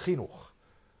שלם של חינוך.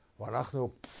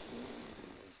 ואנחנו...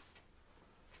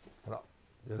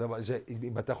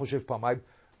 אם אתה חושב פעמיים,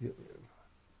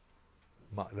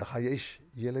 מה, לך יש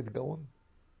ילד גאון?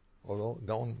 או לא?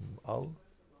 גאון על?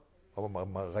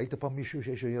 אבל ראית פעם מישהו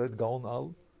שיש ילד גאון על?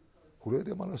 הוא לא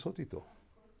יודע מה לעשות איתו.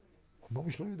 הוא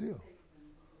ממש לא יודע.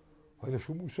 אין לו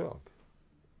שום מושג.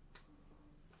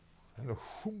 אין לו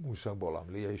שום מושג בעולם.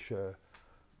 לי יש...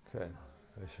 כן.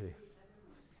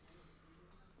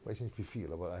 weiß nicht wie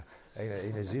viel, aber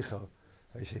eine sicher,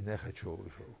 יש נכד שהוא,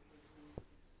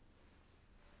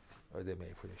 לא יודע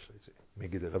מאיפה יש לו את זה,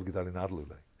 מגיד הרב גדליה נדל אולי,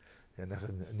 נכד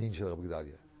נין של הרב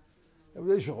גדליה.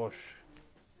 אבל יש ראש,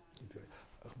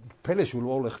 פלא שהוא לא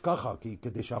הולך ככה,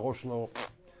 כדי שהראש לא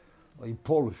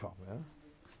ייפול שם,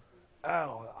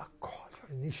 הכל,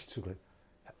 נישט צו גלד.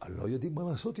 לא יודעים מה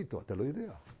לעשות איתו, אתה לא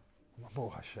יודע.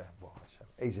 ברוך השם,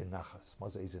 איזה נחס, מה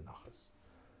זה איזה נחס?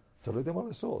 אתה לא יודע מה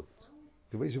לעשות.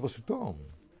 זה באיזה בסוטום.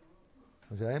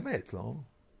 זה האמת, לא?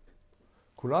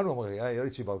 כולנו אומרים,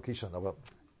 ילד שבעל קישון, אבל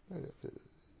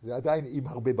זה עדיין עם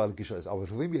הרבה בעל קישון. אבל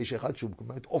לפעמים יש אחד שהוא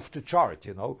באמת off the chart,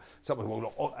 you know?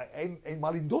 אין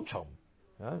מה לנדוד שם.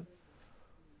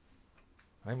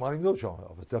 אין מה לנדוד שם,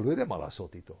 אבל אתה לא יודע מה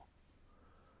לעשות איתו.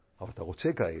 אבל אתה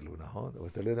רוצה כאלו, נכון? אבל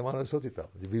אתה לא יודע מה לעשות איתו.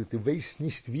 Du weißt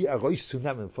nicht, wie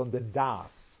herauszunehmen von dem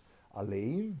Das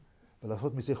allein,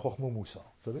 ולעשות מזה חוכמה ומוסר.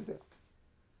 אתה לא יודע.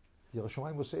 ירא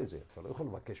שמיים עושה את זה. אתה לא יכול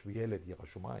לבקש בילד ירא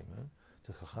שמיים,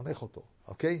 צריך לחנך אותו,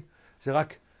 אוקיי? זה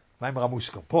רק מים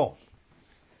רמוסקה, פה.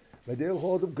 ודרך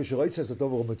אודם כשרויצס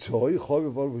הדובר מצוי, חוי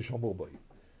ובול ושומר בוי.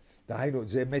 דהיינו,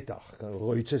 זה מתח.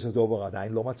 רויצס הדובר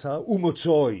עדיין לא מצא, הוא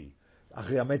מצוי.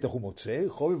 אחרי המתח הוא מוצא,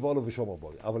 חוי ובול ושומר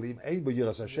בוי. אבל אם אין בו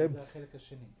יראת השם... זה החלק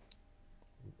השני.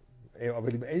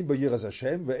 אבל אם אין בו יראת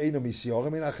השם, ואין המיסיור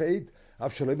מן החטא,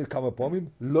 אף שלא ימד כמה פעמים,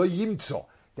 לא ימצא.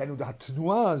 דהיינו,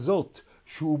 התנועה הזאת,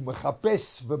 שהוא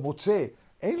מחפש ומוצא,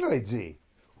 אין לו את זה.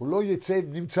 הוא לא יצא,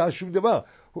 נמצא שום דבר.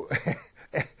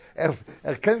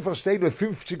 כן פרשתנו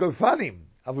 50 פנים,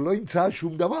 אבל לא ימצא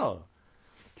שום דבר.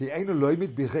 כי אין לו לא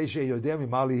ימת בכדי שיודע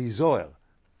ממה להיזוהר.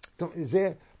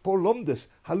 זה פה לומדס,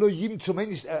 הלא ימצא,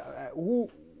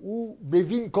 הוא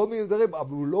מבין כל מיני דברים,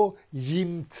 אבל הוא לא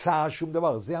ימצא שום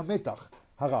דבר. זה המתח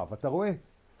הרב, אתה רואה?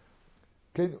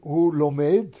 כן, הוא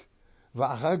לומד,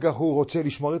 ואחר כך הוא רוצה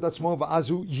לשמור את עצמו, ואז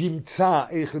הוא ימצא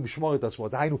איך לשמור את עצמו.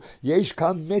 דהיינו, יש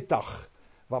כאן מתח,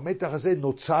 והמתח הזה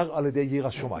נוצר על ידי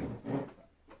יראת שמיים.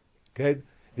 כן?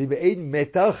 ואם אין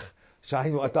מתח,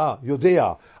 שהיינו, אתה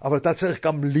יודע, אבל אתה צריך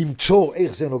גם למצוא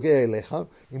איך זה נוגע אליך,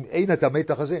 אם אין את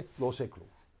המתח הזה, לא עושה כלום.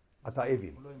 אתה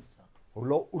אבין.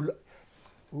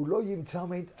 הוא לא ימצא,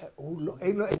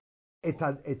 אין לו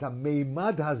את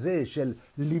המימד הזה של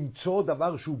למצוא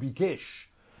דבר שהוא ביקש.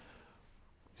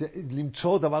 זה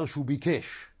למצוא דבר שהוא ביקש.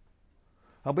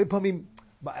 הרבה פעמים,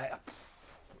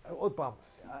 עוד פעם,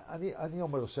 אני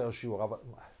אומר עושה שיעור, אבל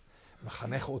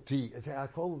מחנך אותי, זה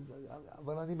הכל,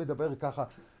 אבל אני מדבר ככה,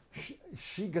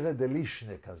 שיגרה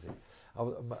דלישנה כזה.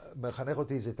 אבל מחנך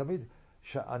אותי זה תמיד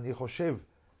שאני חושב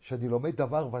שאני לומד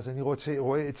דבר ואז אני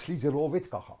רואה אצלי זה לא עובד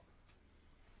ככה.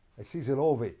 אצלי זה לא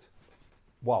עובד.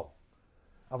 וואו.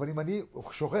 אבל אם אני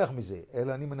שוכח מזה,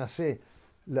 אלא אני מנסה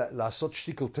לעשות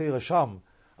שטיקל תירה שם,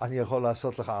 אני יכול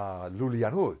לעשות לך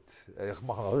לוליינות.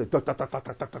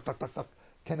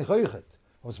 כן, יכולת.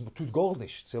 אבל זה תות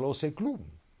גורניש, זה לא עושה כלום.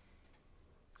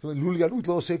 לוליינות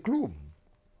לא עושה כלום.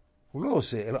 הוא לא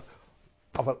עושה, אלא...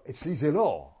 אבל אצלי זה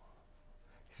לא.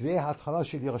 זה ההתחלה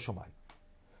של ירא שמיים.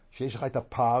 שיש לך את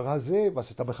הפער הזה,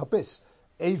 ואז אתה מחפש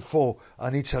איפה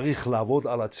אני צריך לעבוד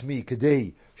על עצמי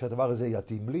כדי שהדבר הזה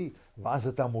יתאים לי, ואז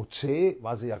אתה מוצא,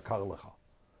 ואז זה יקר לך.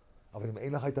 אבל אם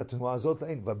אין לך את התנועה הזאת,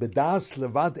 אין. ובדעס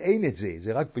לבד אין את זה.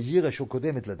 זה רק בירא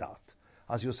שקודמת לדעת.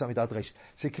 אז היא עושה מדעת רש.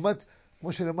 זה כמעט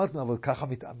כמו שלמדנו, אבל ככה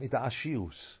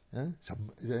מתעשירוס.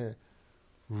 זה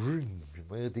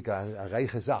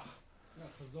הרייך זך.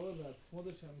 לחזור לעצמו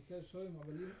זה שהמציא שואלים,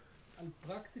 אבל אם על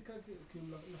פרקטיקה,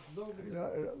 כאילו לחזור...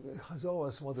 לחזור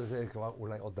לעצמו זה כבר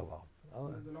אולי עוד דבר.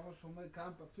 זה לא מה שעומד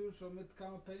כמה, אפילו שעומד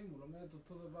כמה פעמים, הוא לומד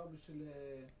אותו דבר בשביל...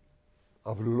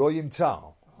 אבל הוא לא ימצא.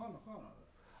 נכון, נכון.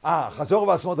 חזור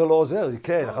ועצמו זה לא עוזר,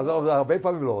 כן, חזור זה הרבה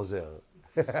פעמים לא עוזר.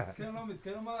 כן, לא,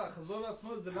 מתכן לומר, חזור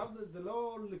לעצמו זה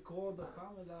לא לקרוא עוד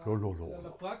הפעם, אלא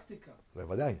לפרקטיקה.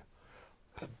 בוודאי.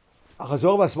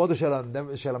 החזור והסמודה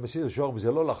של המסיר שור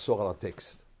זה לא לחזור על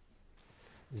הטקסט,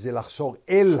 זה לחזור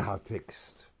אל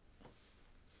הטקסט.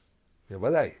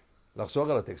 בוודאי,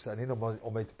 לחזור על הטקסט. אני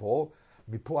עומד פה,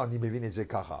 מפה אני מבין את זה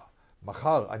ככה.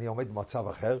 מחר אני עומד במצב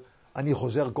אחר, אני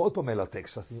חוזר עוד פעם אל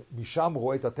הטקסט, אז משם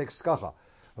רואה את הטקסט ככה.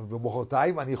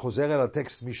 ובמחרתיים אני חוזר אל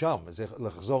הטקסט משם, זה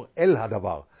לחזור אל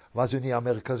הדבר, ואז זה נהיה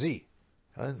מרכזי.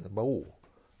 ברור.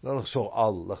 לא לחזור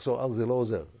על זה לא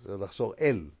עוזר, זה לחזור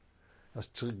אל. Das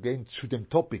gehen zu dem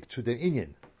Topic, zu dem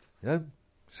Inyan. Ja?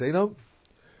 Sehen?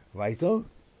 Weiter.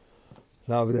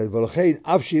 ולכן,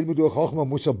 אף שילמדו החוכמה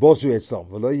מוסר בוזו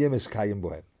אצלם, ולא יהיה מסקיים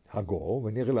בהם. הגור,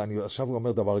 ונראה לה, אני עכשיו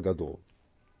אומר דבר גדול.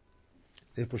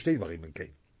 יש פה שתי דברים, כן.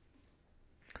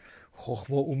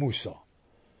 חוכמה ומוסר.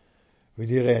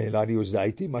 ונראה לה, אני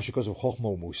הוזדהיתי, מה שכתוב חוכמה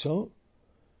ומוסר.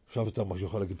 עכשיו אתה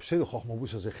יכול להגיד, בסדר, חוכמה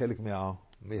ומוסר זה חלק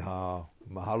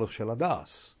מהמהלך של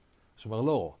הדס. זאת אומרת,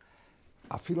 לא.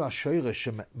 אפילו השורש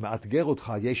שמאתגר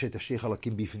אותך, יש את השתי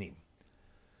חלקים בפנים.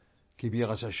 כי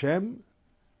ביראת השם,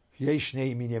 יש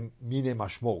שני מיני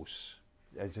משמעוס.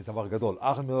 זה דבר גדול.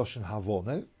 אחד מלושן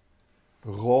הבונה,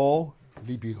 רו,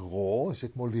 ליבי רו, זה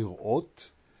כמו לראות,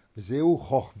 וזהו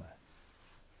חוכמה.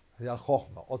 זה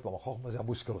החוכמה. עוד פעם, החוכמה זה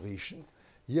המושכל ראשון.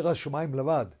 יראת שמיים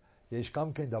לבד, יש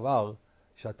גם כן דבר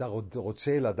שאתה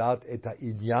רוצה לדעת את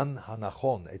העניין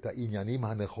הנכון, את העניינים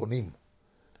הנכונים.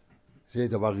 זה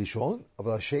דבר ראשון,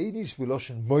 אבל השני זה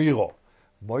בלושן מוירו.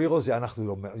 מוירו זה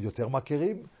אנחנו יותר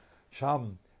מכירים,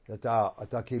 שם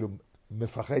אתה כאילו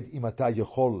מפחד אם אתה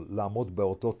יכול לעמוד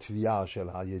באותו תביעה של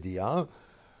הידיעה,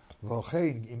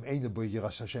 ולכן אם אין בו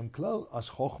יראת השם כלל, אז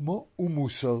חוכמה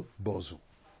ומוסר בוזו.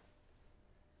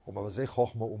 אבל זה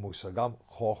חוכמה ומוסר, גם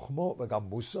חוכמה וגם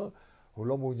מוסר, הוא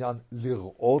לא מעוניין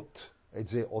לראות את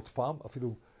זה עוד פעם,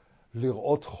 אפילו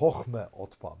לראות חוכמה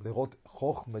עוד פעם, לראות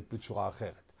חוכמה בצורה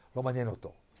אחרת. לא מעניין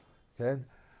אותו, כן?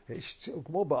 יש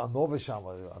כמו באנובה שם,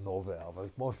 אנובה, אבל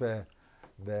כמו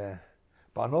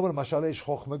באנובה למשל יש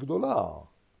חוכמה גדולה.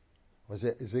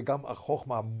 וזה גם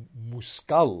החוכמה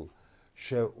המושכל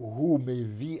שהוא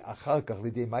מביא אחר כך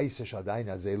לידי מייסה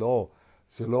שעדיין, זה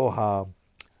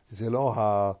לא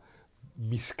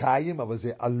המסקיים, אבל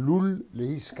זה עלול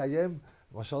להסקיים.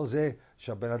 למשל זה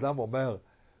שהבן אדם אומר,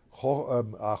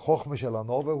 החוכמה של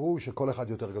אנובה הוא שכל אחד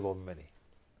יותר גדול ממני.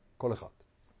 כל אחד.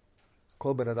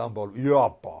 כל בן אדם בעולם,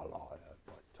 יאפה,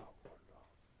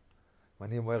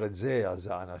 ואני אומר את זה, אז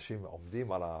האנשים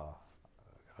עומדים על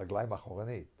הרגליים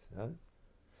האחורנית.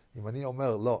 אם אני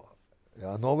אומר, לא,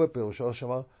 הנובה פירושו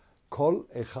שאומר, כל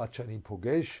אחד שאני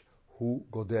פוגש הוא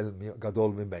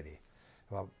גדול ממני.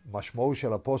 והמשמעות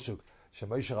של הפסוק,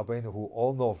 שמשה רבינו הוא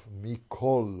עונוב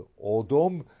מכל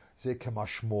אודום, זה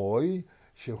כמשמעוי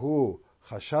שהוא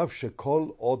חשב שכל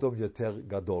אודום יותר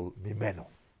גדול ממנו.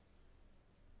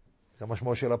 זה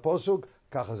המשמעות של הפסוק,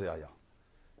 ככה זה היה.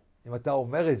 אם אתה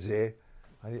אומר את זה,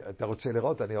 אתה רוצה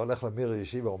לראות, אני הולך למיר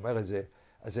ישיבה ואומר את זה,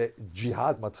 אז זה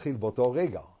ג'יהאד מתחיל באותו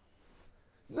רגע.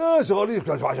 לא, זה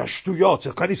לא שטויות,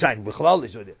 זה כניסיים, בכלל לא.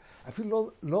 אפילו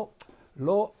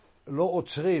לא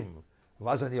עוצרים.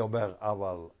 ואז אני אומר,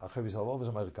 אבל אחרי ישראל לא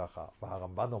אומר ככה,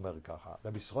 והרמב"ן אומר ככה,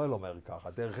 רב ישראל אומר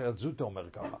ככה, דרך ארץ זוטה אומר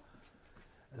ככה.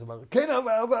 אז אומר, כן,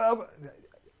 אבל...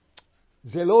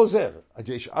 זה לא עוזר.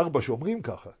 יש 4 שאומרים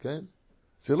ככה, כן?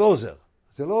 זה לא עוזר.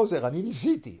 זה לא עוזר. אני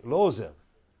ניסיתי, לא עוזר.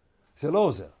 זה לא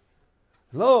עוזר.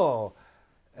 לא,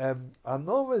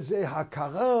 הנובה זה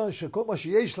הכרה שכל מה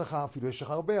שיש לך, אפילו יש לך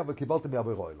הרבה, אבל קיבלת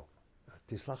מהרבה רואי לו.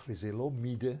 תסלח לי, זה לא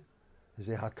מידה,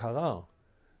 זה הכרה.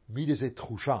 מידה זה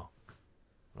תחושה.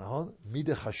 נכון?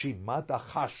 מידה חשים, מה אתה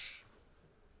חש?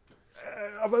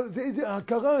 אבל זה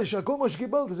הכרה שכל מה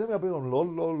שקיבלת זה מהרבה רואי. לא,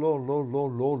 לא, לא, לא, לא,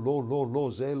 לא, לא, לא,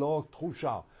 לא, זה לא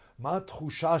תחושה. מה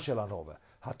התחושה של הנובה?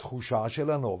 התחושה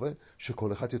של הנובה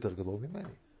שכל אחד יותר גדול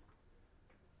ממני.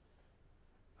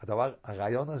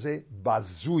 הרעיון הזה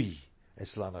בזוי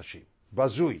אצל אנשים.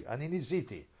 בזוי. אני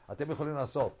ניסיתי. אתם יכולים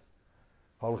לעשות.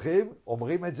 הולכים,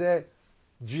 אומרים את זה,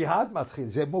 ג'יהאד מתחיל.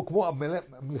 זה כמו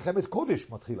מלחמת קודש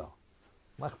מתחילה.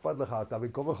 מה אכפת לך? אתה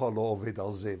בין כה לא עובד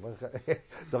על זה.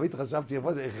 תמיד חשבתי,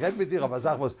 מה זה, אחד מתיר, אבל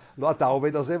לא אתה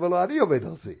עובד על זה ולא אני עובד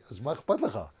על זה. אז מה אכפת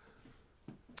לך?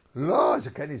 לא, זה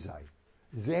כן יזהי.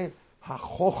 זה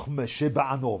החוכמה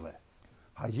שבענובה.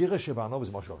 הירא שבענובה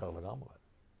זה משהו אחר לגמרי.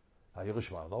 הירא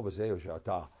שבענובה זה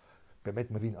שאתה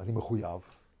באמת מבין, אני מחויב,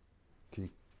 כי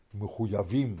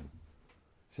מחויבים,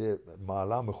 זה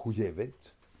מעלה מחויבת,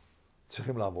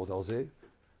 צריכים לעבוד על זה,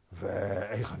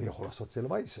 ואיך אני יכול לעשות זה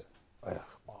למעשה?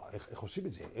 איך עושים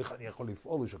את זה? איך אני יכול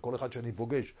לפעול שכל אחד שאני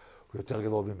פוגש הוא יותר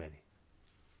גדול ממני?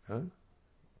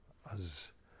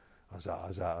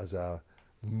 אז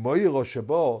המוירו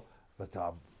שבו,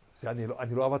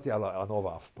 אני לא עבדתי על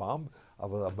הנובה אף פעם,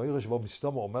 אבל המוירו שבו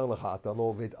מסתום אומר לך, אתה לא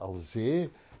עובד על זה,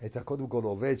 אתה קודם כל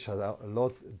עובד שאתה לא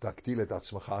תקטיל את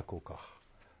עצמך כל כך.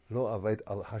 לא עובד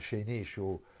על השני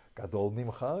שהוא גדול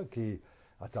ממך, כי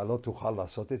אתה לא תוכל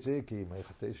לעשות את זה, כי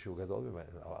מייחתש שהוא גדול ממך.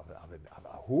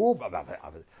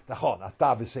 נכון,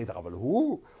 אתה בסדר, אבל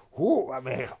הוא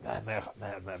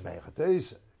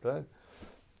מייחתש.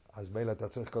 אז מילא אתה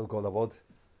צריך קודם כל לעבוד.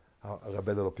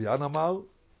 רבי דלופיאן אמר,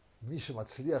 מי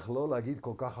שמצליח לא להגיד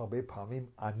כל כך הרבה פעמים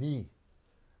אני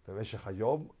במשך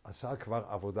היום, עשה כבר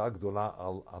עבודה גדולה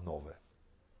על הנובה.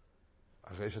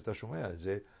 אחרי שאתה שומע את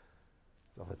זה,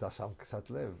 ואתה שם קצת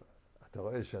לב, אתה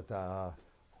רואה שאתה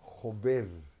חובב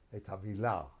את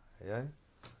המילה,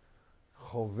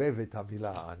 חובב את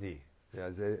המילה אני.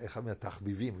 זה אחד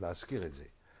מהתחביבים להזכיר את זה.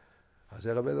 אז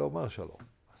זה רבי אומר שלום.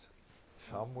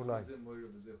 שם אולי. למה זה מוירו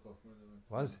וזה חוכמה?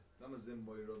 מה זה? למה זה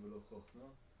מוירו ולא חוכמה?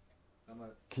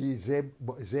 כי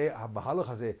זה המהלך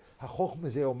הזה, החוכמה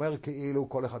זה אומר כאילו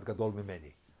כל אחד גדול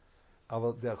ממני. אבל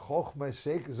der חוכמה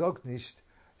sagt nicht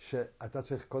שאתה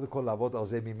צריך קודם כל לעבוד על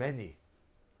זה ממני.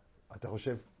 אתה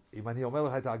חושב, אם אני אומר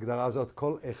לך את ההגדרה הזאת,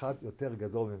 כל אחד יותר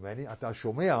גדול ממני, אתה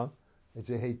שומע את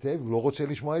זה היטב, לא רוצה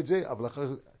לשמוע את זה, אבל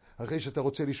אחרי שאתה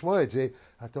רוצה לשמוע את זה,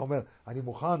 אתה אומר, אני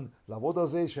מוכן לעבוד על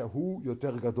זה שהוא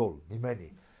יותר גדול ממני.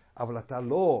 אבל אתה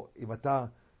לא,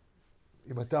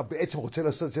 אם אתה בעצם רוצה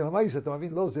לעשות את זה למעשה, אתה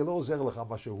מבין, לא, זה לא עוזר לך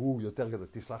מה שהוא יותר גדול.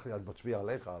 תסלח לי, אני מצביע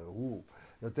עליך, הוא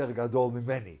יותר גדול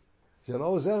ממני. זה לא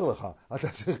עוזר לך. אתה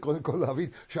צריך קודם כל להבין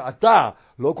שאתה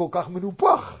לא כל כך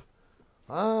מנופח.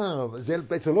 זה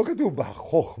בעצם לא כתוב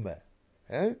בחוכמה.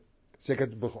 זה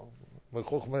כתוב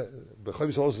בחוכמה,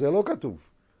 בחוכמה שלוש זה לא כתוב.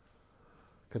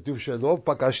 כתוב שלא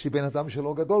פגשתי בן אדם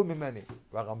שלא גדול ממני.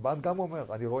 והרמב"ן גם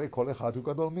אומר, אני רואה כל אחד הוא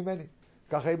גדול ממני.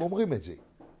 ככה הם אומרים את זה.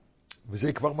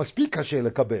 וזה כבר מספיק קשה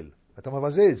לקבל. אתה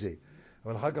מבזה את זה.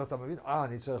 אבל אחר כך אתה מבין,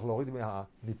 אני צריך להוריד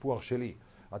מהניפוח שלי.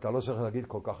 אתה לא צריך להגיד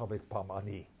כל כך הרבה פעם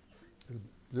אני.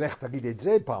 לך תגיד את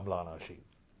זה פעם לאנשים.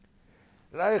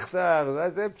 לכתר,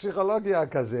 זה פסיכולוגיה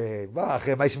כזה.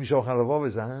 אחרי מה יש מישהו אחר לבוא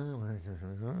וזה...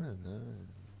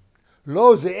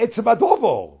 לא, זה עצם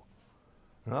הדובר.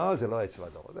 לא, זה לא עצם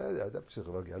הדובר. זה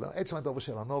פסיכולוגיה. לא, עצם הדובר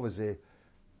של הנובה זה...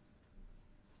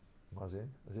 מה זה?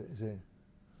 זה...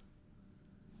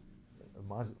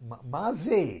 מה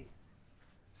זה?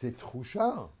 זה תחושה.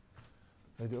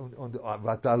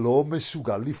 ואתה לא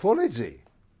מסוגל לפעול את זה.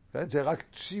 זה רק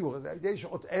ציור. יש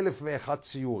עוד 1001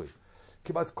 ציורים.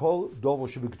 כמעט כל דובר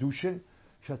שבקדושה,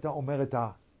 שאתה אומר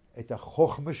את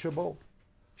החוכמה שבו,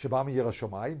 שבא מירא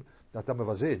השמיים, ואתה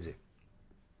מבזה את זה.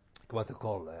 כמעט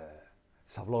הכל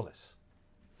סבלונס.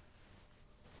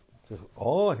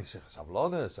 אני צריך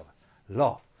סבלונס.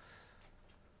 לא.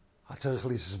 אתה צריך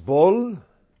לסבול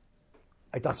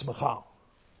את עצמך.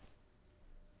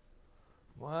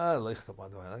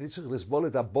 אני צריך לסבול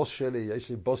את הבוס שלי, יש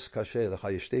לי בוס קשה, לך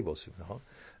יש שתי בוסים, נכון?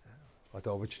 אתה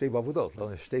עובד שתי בעבודות,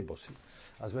 לא יש שתי בוסים.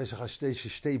 אז יש לך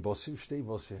שתי בוסים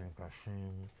הם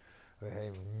קשים,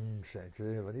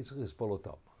 ואני צריך לסבול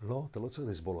אותם. לא, אתה לא צריך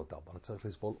לסבול אותם, אתה צריך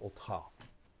לסבול אותך.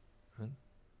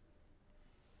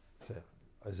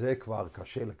 אז זה כבר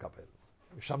קשה לקבל.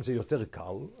 שם זה יותר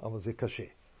קל, אבל זה קשה.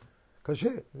 קשה.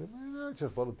 אני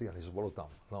צריך לסבול אותי, אני אסבול אותם.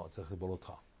 לא, צריך לסבול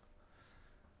אותך.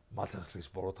 מה צריך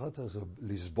לסבול אותך? צריך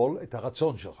לסבול את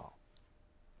הרצון שלך.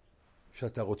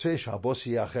 שאתה רוצה שהבוס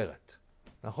יהיה אחרת.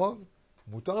 נכון?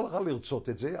 מותר לך לרצות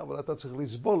את זה, אבל אתה צריך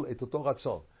לסבול את אותו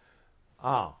רצון.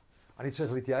 אני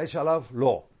צריך להתייאש עליו?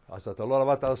 לא. אז אתה לא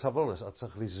למדת על סבלנות, אתה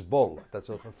צריך לסבול. אתה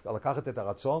צריך לקחת את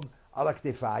הרצון על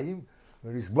הכתפיים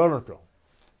ולסבול אותו.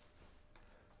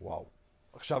 וואו.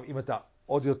 עכשיו, אם אתה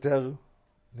עוד יותר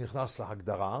נכנס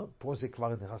להגדרה, פה זה כבר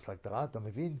נכנס להגדרה, אתה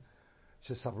מבין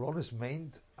שסבלונס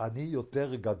מיינט, אני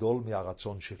יותר גדול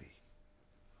מהרצון שלי.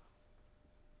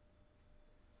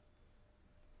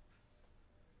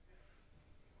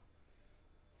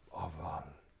 אבל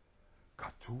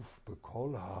כתוב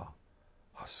בכל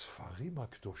הספרים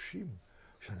הקדושים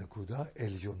שהנקודה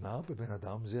עליונה בבן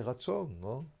אדם זה רצון,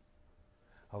 לא?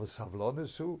 אבל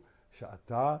סבלונס הוא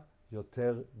שאתה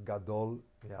יותר גדול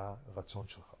מהרצון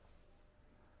שלך.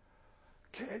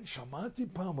 כן, שמעתי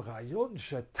פעם רעיון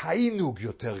שתיינוג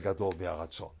יותר גדול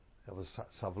מהרצון. אבל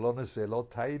סבלונס זה לא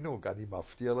תיינוג, אני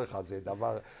מבטיח לך, זה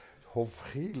דבר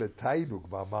הופכי לתיינוג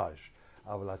ממש.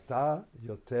 אבל אתה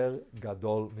יותר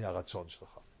גדול מהרצון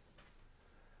שלך.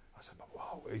 אז אמר,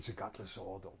 וואו, איזה גדלס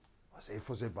אודום. אז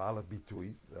איפה זה בא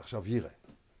לביטוי? ועכשיו יראה.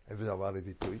 איפה זה בא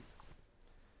לביטוי?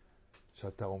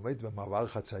 שאתה עומד במעבר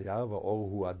חצייה והאור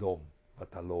הוא אדום,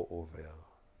 ואתה לא עובר.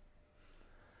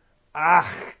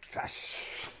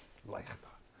 לך.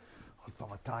 עוד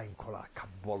פעם אתה עם כל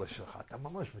הקבולה שלך, אתה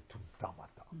ממש מטומטם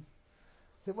אתה.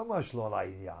 זה ממש לא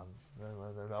לעניין.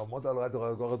 לעמוד על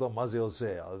האור אדום, מה זה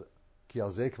עושה? כי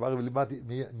על זה כבר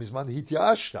מזמן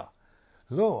התייאשת.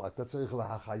 לא, אתה צריך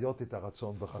להחיות את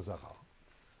הרצון בחזרה.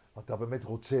 אתה באמת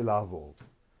רוצה לעבור.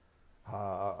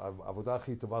 העבודה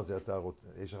הכי טובה זה אתה רוצה,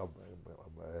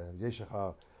 יש לך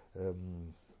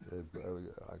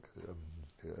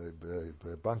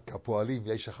בבנק הפועלים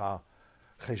יש לך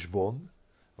חשבון,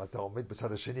 ואתה עומד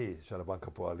בצד השני של הבנק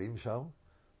הפועלים שם,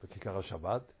 בכיכר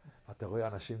השבת, אתה רואה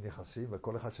אנשים נכנסים,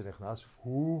 וכל אחד שנכנס,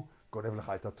 הוא גונב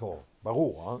לך את התור.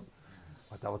 ברור,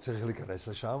 אתה צריך להיכנס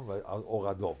לשם,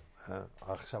 ואור אדום.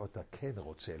 עכשיו אתה כן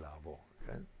רוצה לעבור,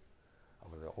 כן?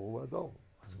 אבל האור הוא אדום.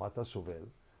 אז מה אתה סובל?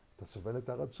 אתה סובל את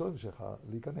הרצון שלך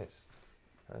להיכנס.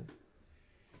 כן?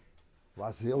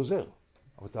 ואז זה עוזר.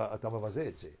 אבל אתה מבזה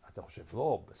את זה. אתה חושב,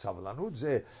 לא, סבלנות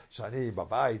זה שאני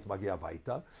בבית מגיע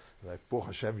הביתה, ופה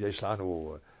השם יש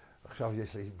לנו, עכשיו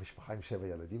יש לי משפחה עם 7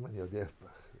 ילדים, אני יודע,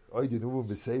 אוי דנובו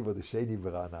בסייבר דשני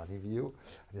ברעננים יהיו,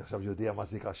 אני עכשיו יודע מה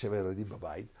זה נקרא 7 ילדים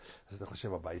בבית, אז אתה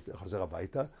חוזר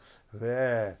הביתה,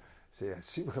 וזה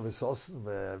שמחה וסוסן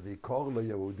וביקור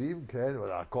ליהודים, כן,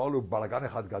 הכל הוא בלגן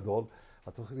אחד גדול,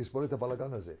 אתה צריך לסבול את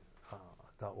הבלגן הזה.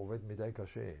 אתה עובד מדי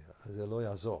קשה, זה לא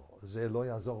יעזור, זה לא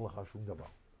יעזור לך שום דבר.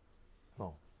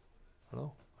 לא, לא.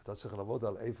 אתה צריך לעבוד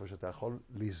על איפה שאתה יכול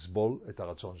לסבול את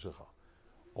הרצון שלך.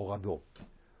 או רדו.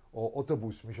 או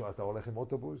אוטובוס, אתה הולך עם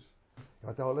אוטובוס? אם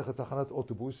אתה הולך לתחנת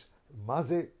אוטובוס, מה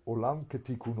זה עולם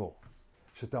כתיקונו?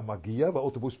 שאתה מגיע,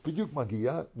 והאוטובוס בדיוק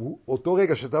מגיע, אותו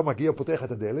רגע שאתה מגיע פותח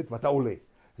את הדלת ואתה עולה.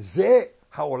 זה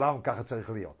העולם, ככה צריך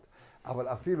להיות. אבל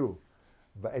אפילו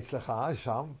אצלך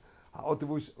שם,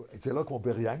 האוטובוס, זה לא כמו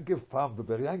בריינקב, פעם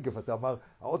בבריינקב אתה אמר,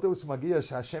 האוטובוס מגיע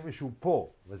שהשמש הוא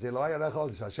פה, וזה לא היה לך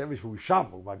עוד, שהשמש הוא שם,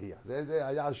 הוא מגיע. זה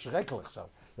היה שרק עכשיו.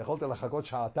 יכולת לחכות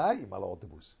 2 שעות על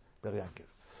האוטובוס בריינקב.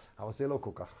 אבל זה לא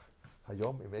כל כך.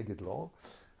 היום, אם אגד לא,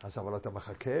 אז אבל אתה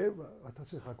מחכה, ואתה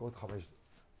צריך לחכות 5 דקות.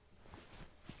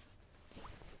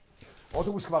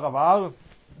 האוטובוס כבר עבר,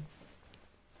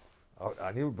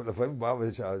 אני לפעמים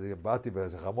באתי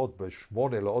באיזה רמות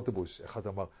ב8 לאוטובוס, אחד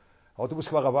אמר, האוטובוס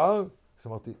כבר עבר? אז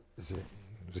אמרתי,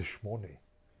 זה 8.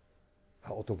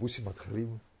 האוטובוסים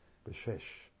מתחילים ב6.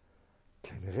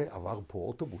 כנראה עבר פה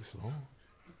אוטובוס, לא?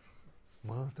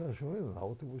 מה אתה שואל?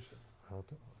 האוטובוס,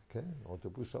 כן,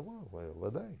 האוטובוס עבר,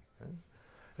 ודאי, כן?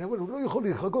 אבל הוא לא יכול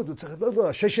לחכות, הוא צריך,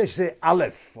 לא, 6 זה א',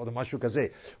 או משהו כזה.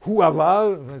 הוא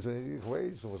עבר,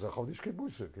 זה חודש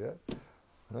כיבוש, כן?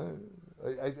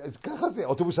 ככה זה,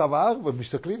 האוטובוס עבר,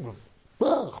 ומסתכלים,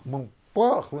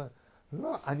 פח,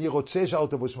 לא, אני רוצה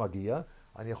שהאוטובוס מגיע,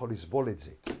 אני יכול לסבול את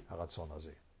זה, הרצון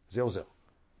הזה. זה עוזר.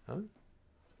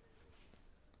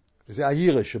 זה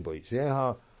הירא שבוי, זה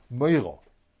המוירו.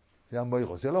 זה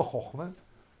המוירו, זה לא חוכמה,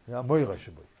 זה המוירו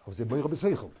שבוי. אבל זה מוירו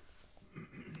בשכל.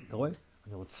 אתה רואה?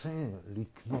 אני רוצה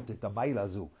לקנות את המיילה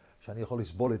הזו, שאני יכול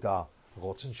לסבול את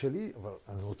הרוצן שלי, אבל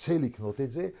אני רוצה לקנות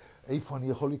את זה. איפה אני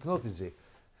יכול לקנות את זה?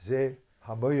 זה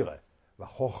המוירו.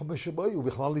 והחוכמה שבוי הוא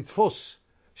בכלל לתפוס.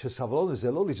 שסבלנות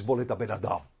זה לא לסבול את הבן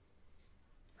אדם.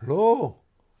 לא,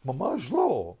 ממש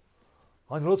לא.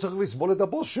 אני לא צריך לסבול את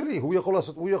הבוס שלי.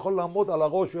 הוא יכול לעמוד על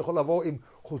הראש, הוא יכול לבוא עם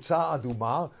חולצה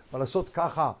אדומה, ולעשות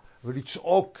ככה,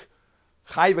 ולצעוק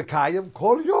חי וקיים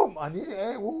כל יום. אני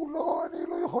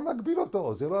לא יכול להגביל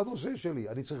אותו. זה לא הנושא שלי.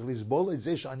 אני צריך לסבול את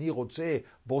זה שאני רוצה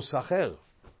בוס אחר.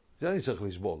 זה אני צריך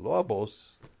לסבול, לא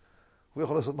הבוס. הוא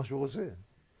יכול לעשות מה שהוא רוצה.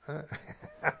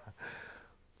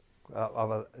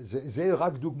 אבל זה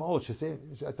רק דוגמאות,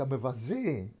 שאתה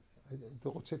מבזה, אתה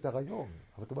רוצה את הרעיון,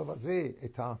 אבל אתה מבזה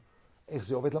איך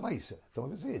זה עובד למעשה. אתה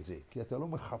מבזה את זה, כי אתה לא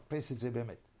מחפש את זה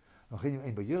באמת. לכן אם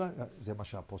אין בירא, זה מה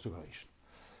שהפסוק הראשון.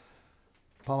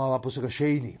 פעם הבאה הפסוק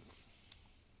השני.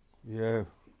 יהיה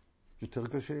יותר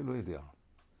קשה, לא יודע.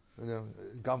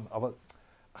 גם, אבל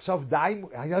עכשיו די,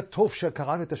 היה טוב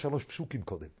שקראנו את 3 פסוקים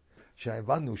קודם.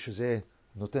 שהבנו שזה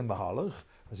נותן מהלך,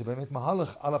 וזה באמת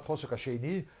מהלך על הפסוק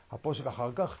השני, הפסוק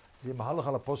אחר כך, זה מהלך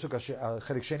על הפסוק,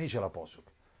 החלק שני של הפסוק.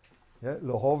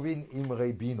 להובין עם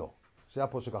רבינו. זה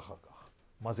הפסוק אחר כך.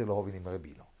 מה זה להובין עם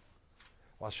רבינו?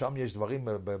 אז שם יש דברים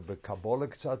בקבולה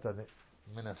קצת, אני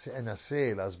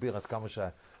אנסה להסביר עד כמה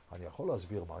שאני יכול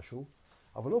להסביר משהו,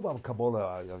 אבל לא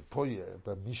בקבולה, פה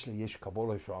במשלי יש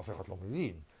קבולה שאף אחד לא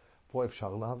מבין. פה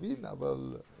אפשר להבין,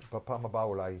 אבל בפעם הבאה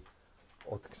אולי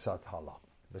עוד קצת הלאה.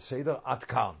 בסדר? עד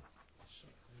כאן.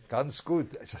 Ganz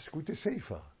gut. Es ist gute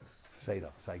Sefer.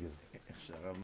 Seder, sei gesehen.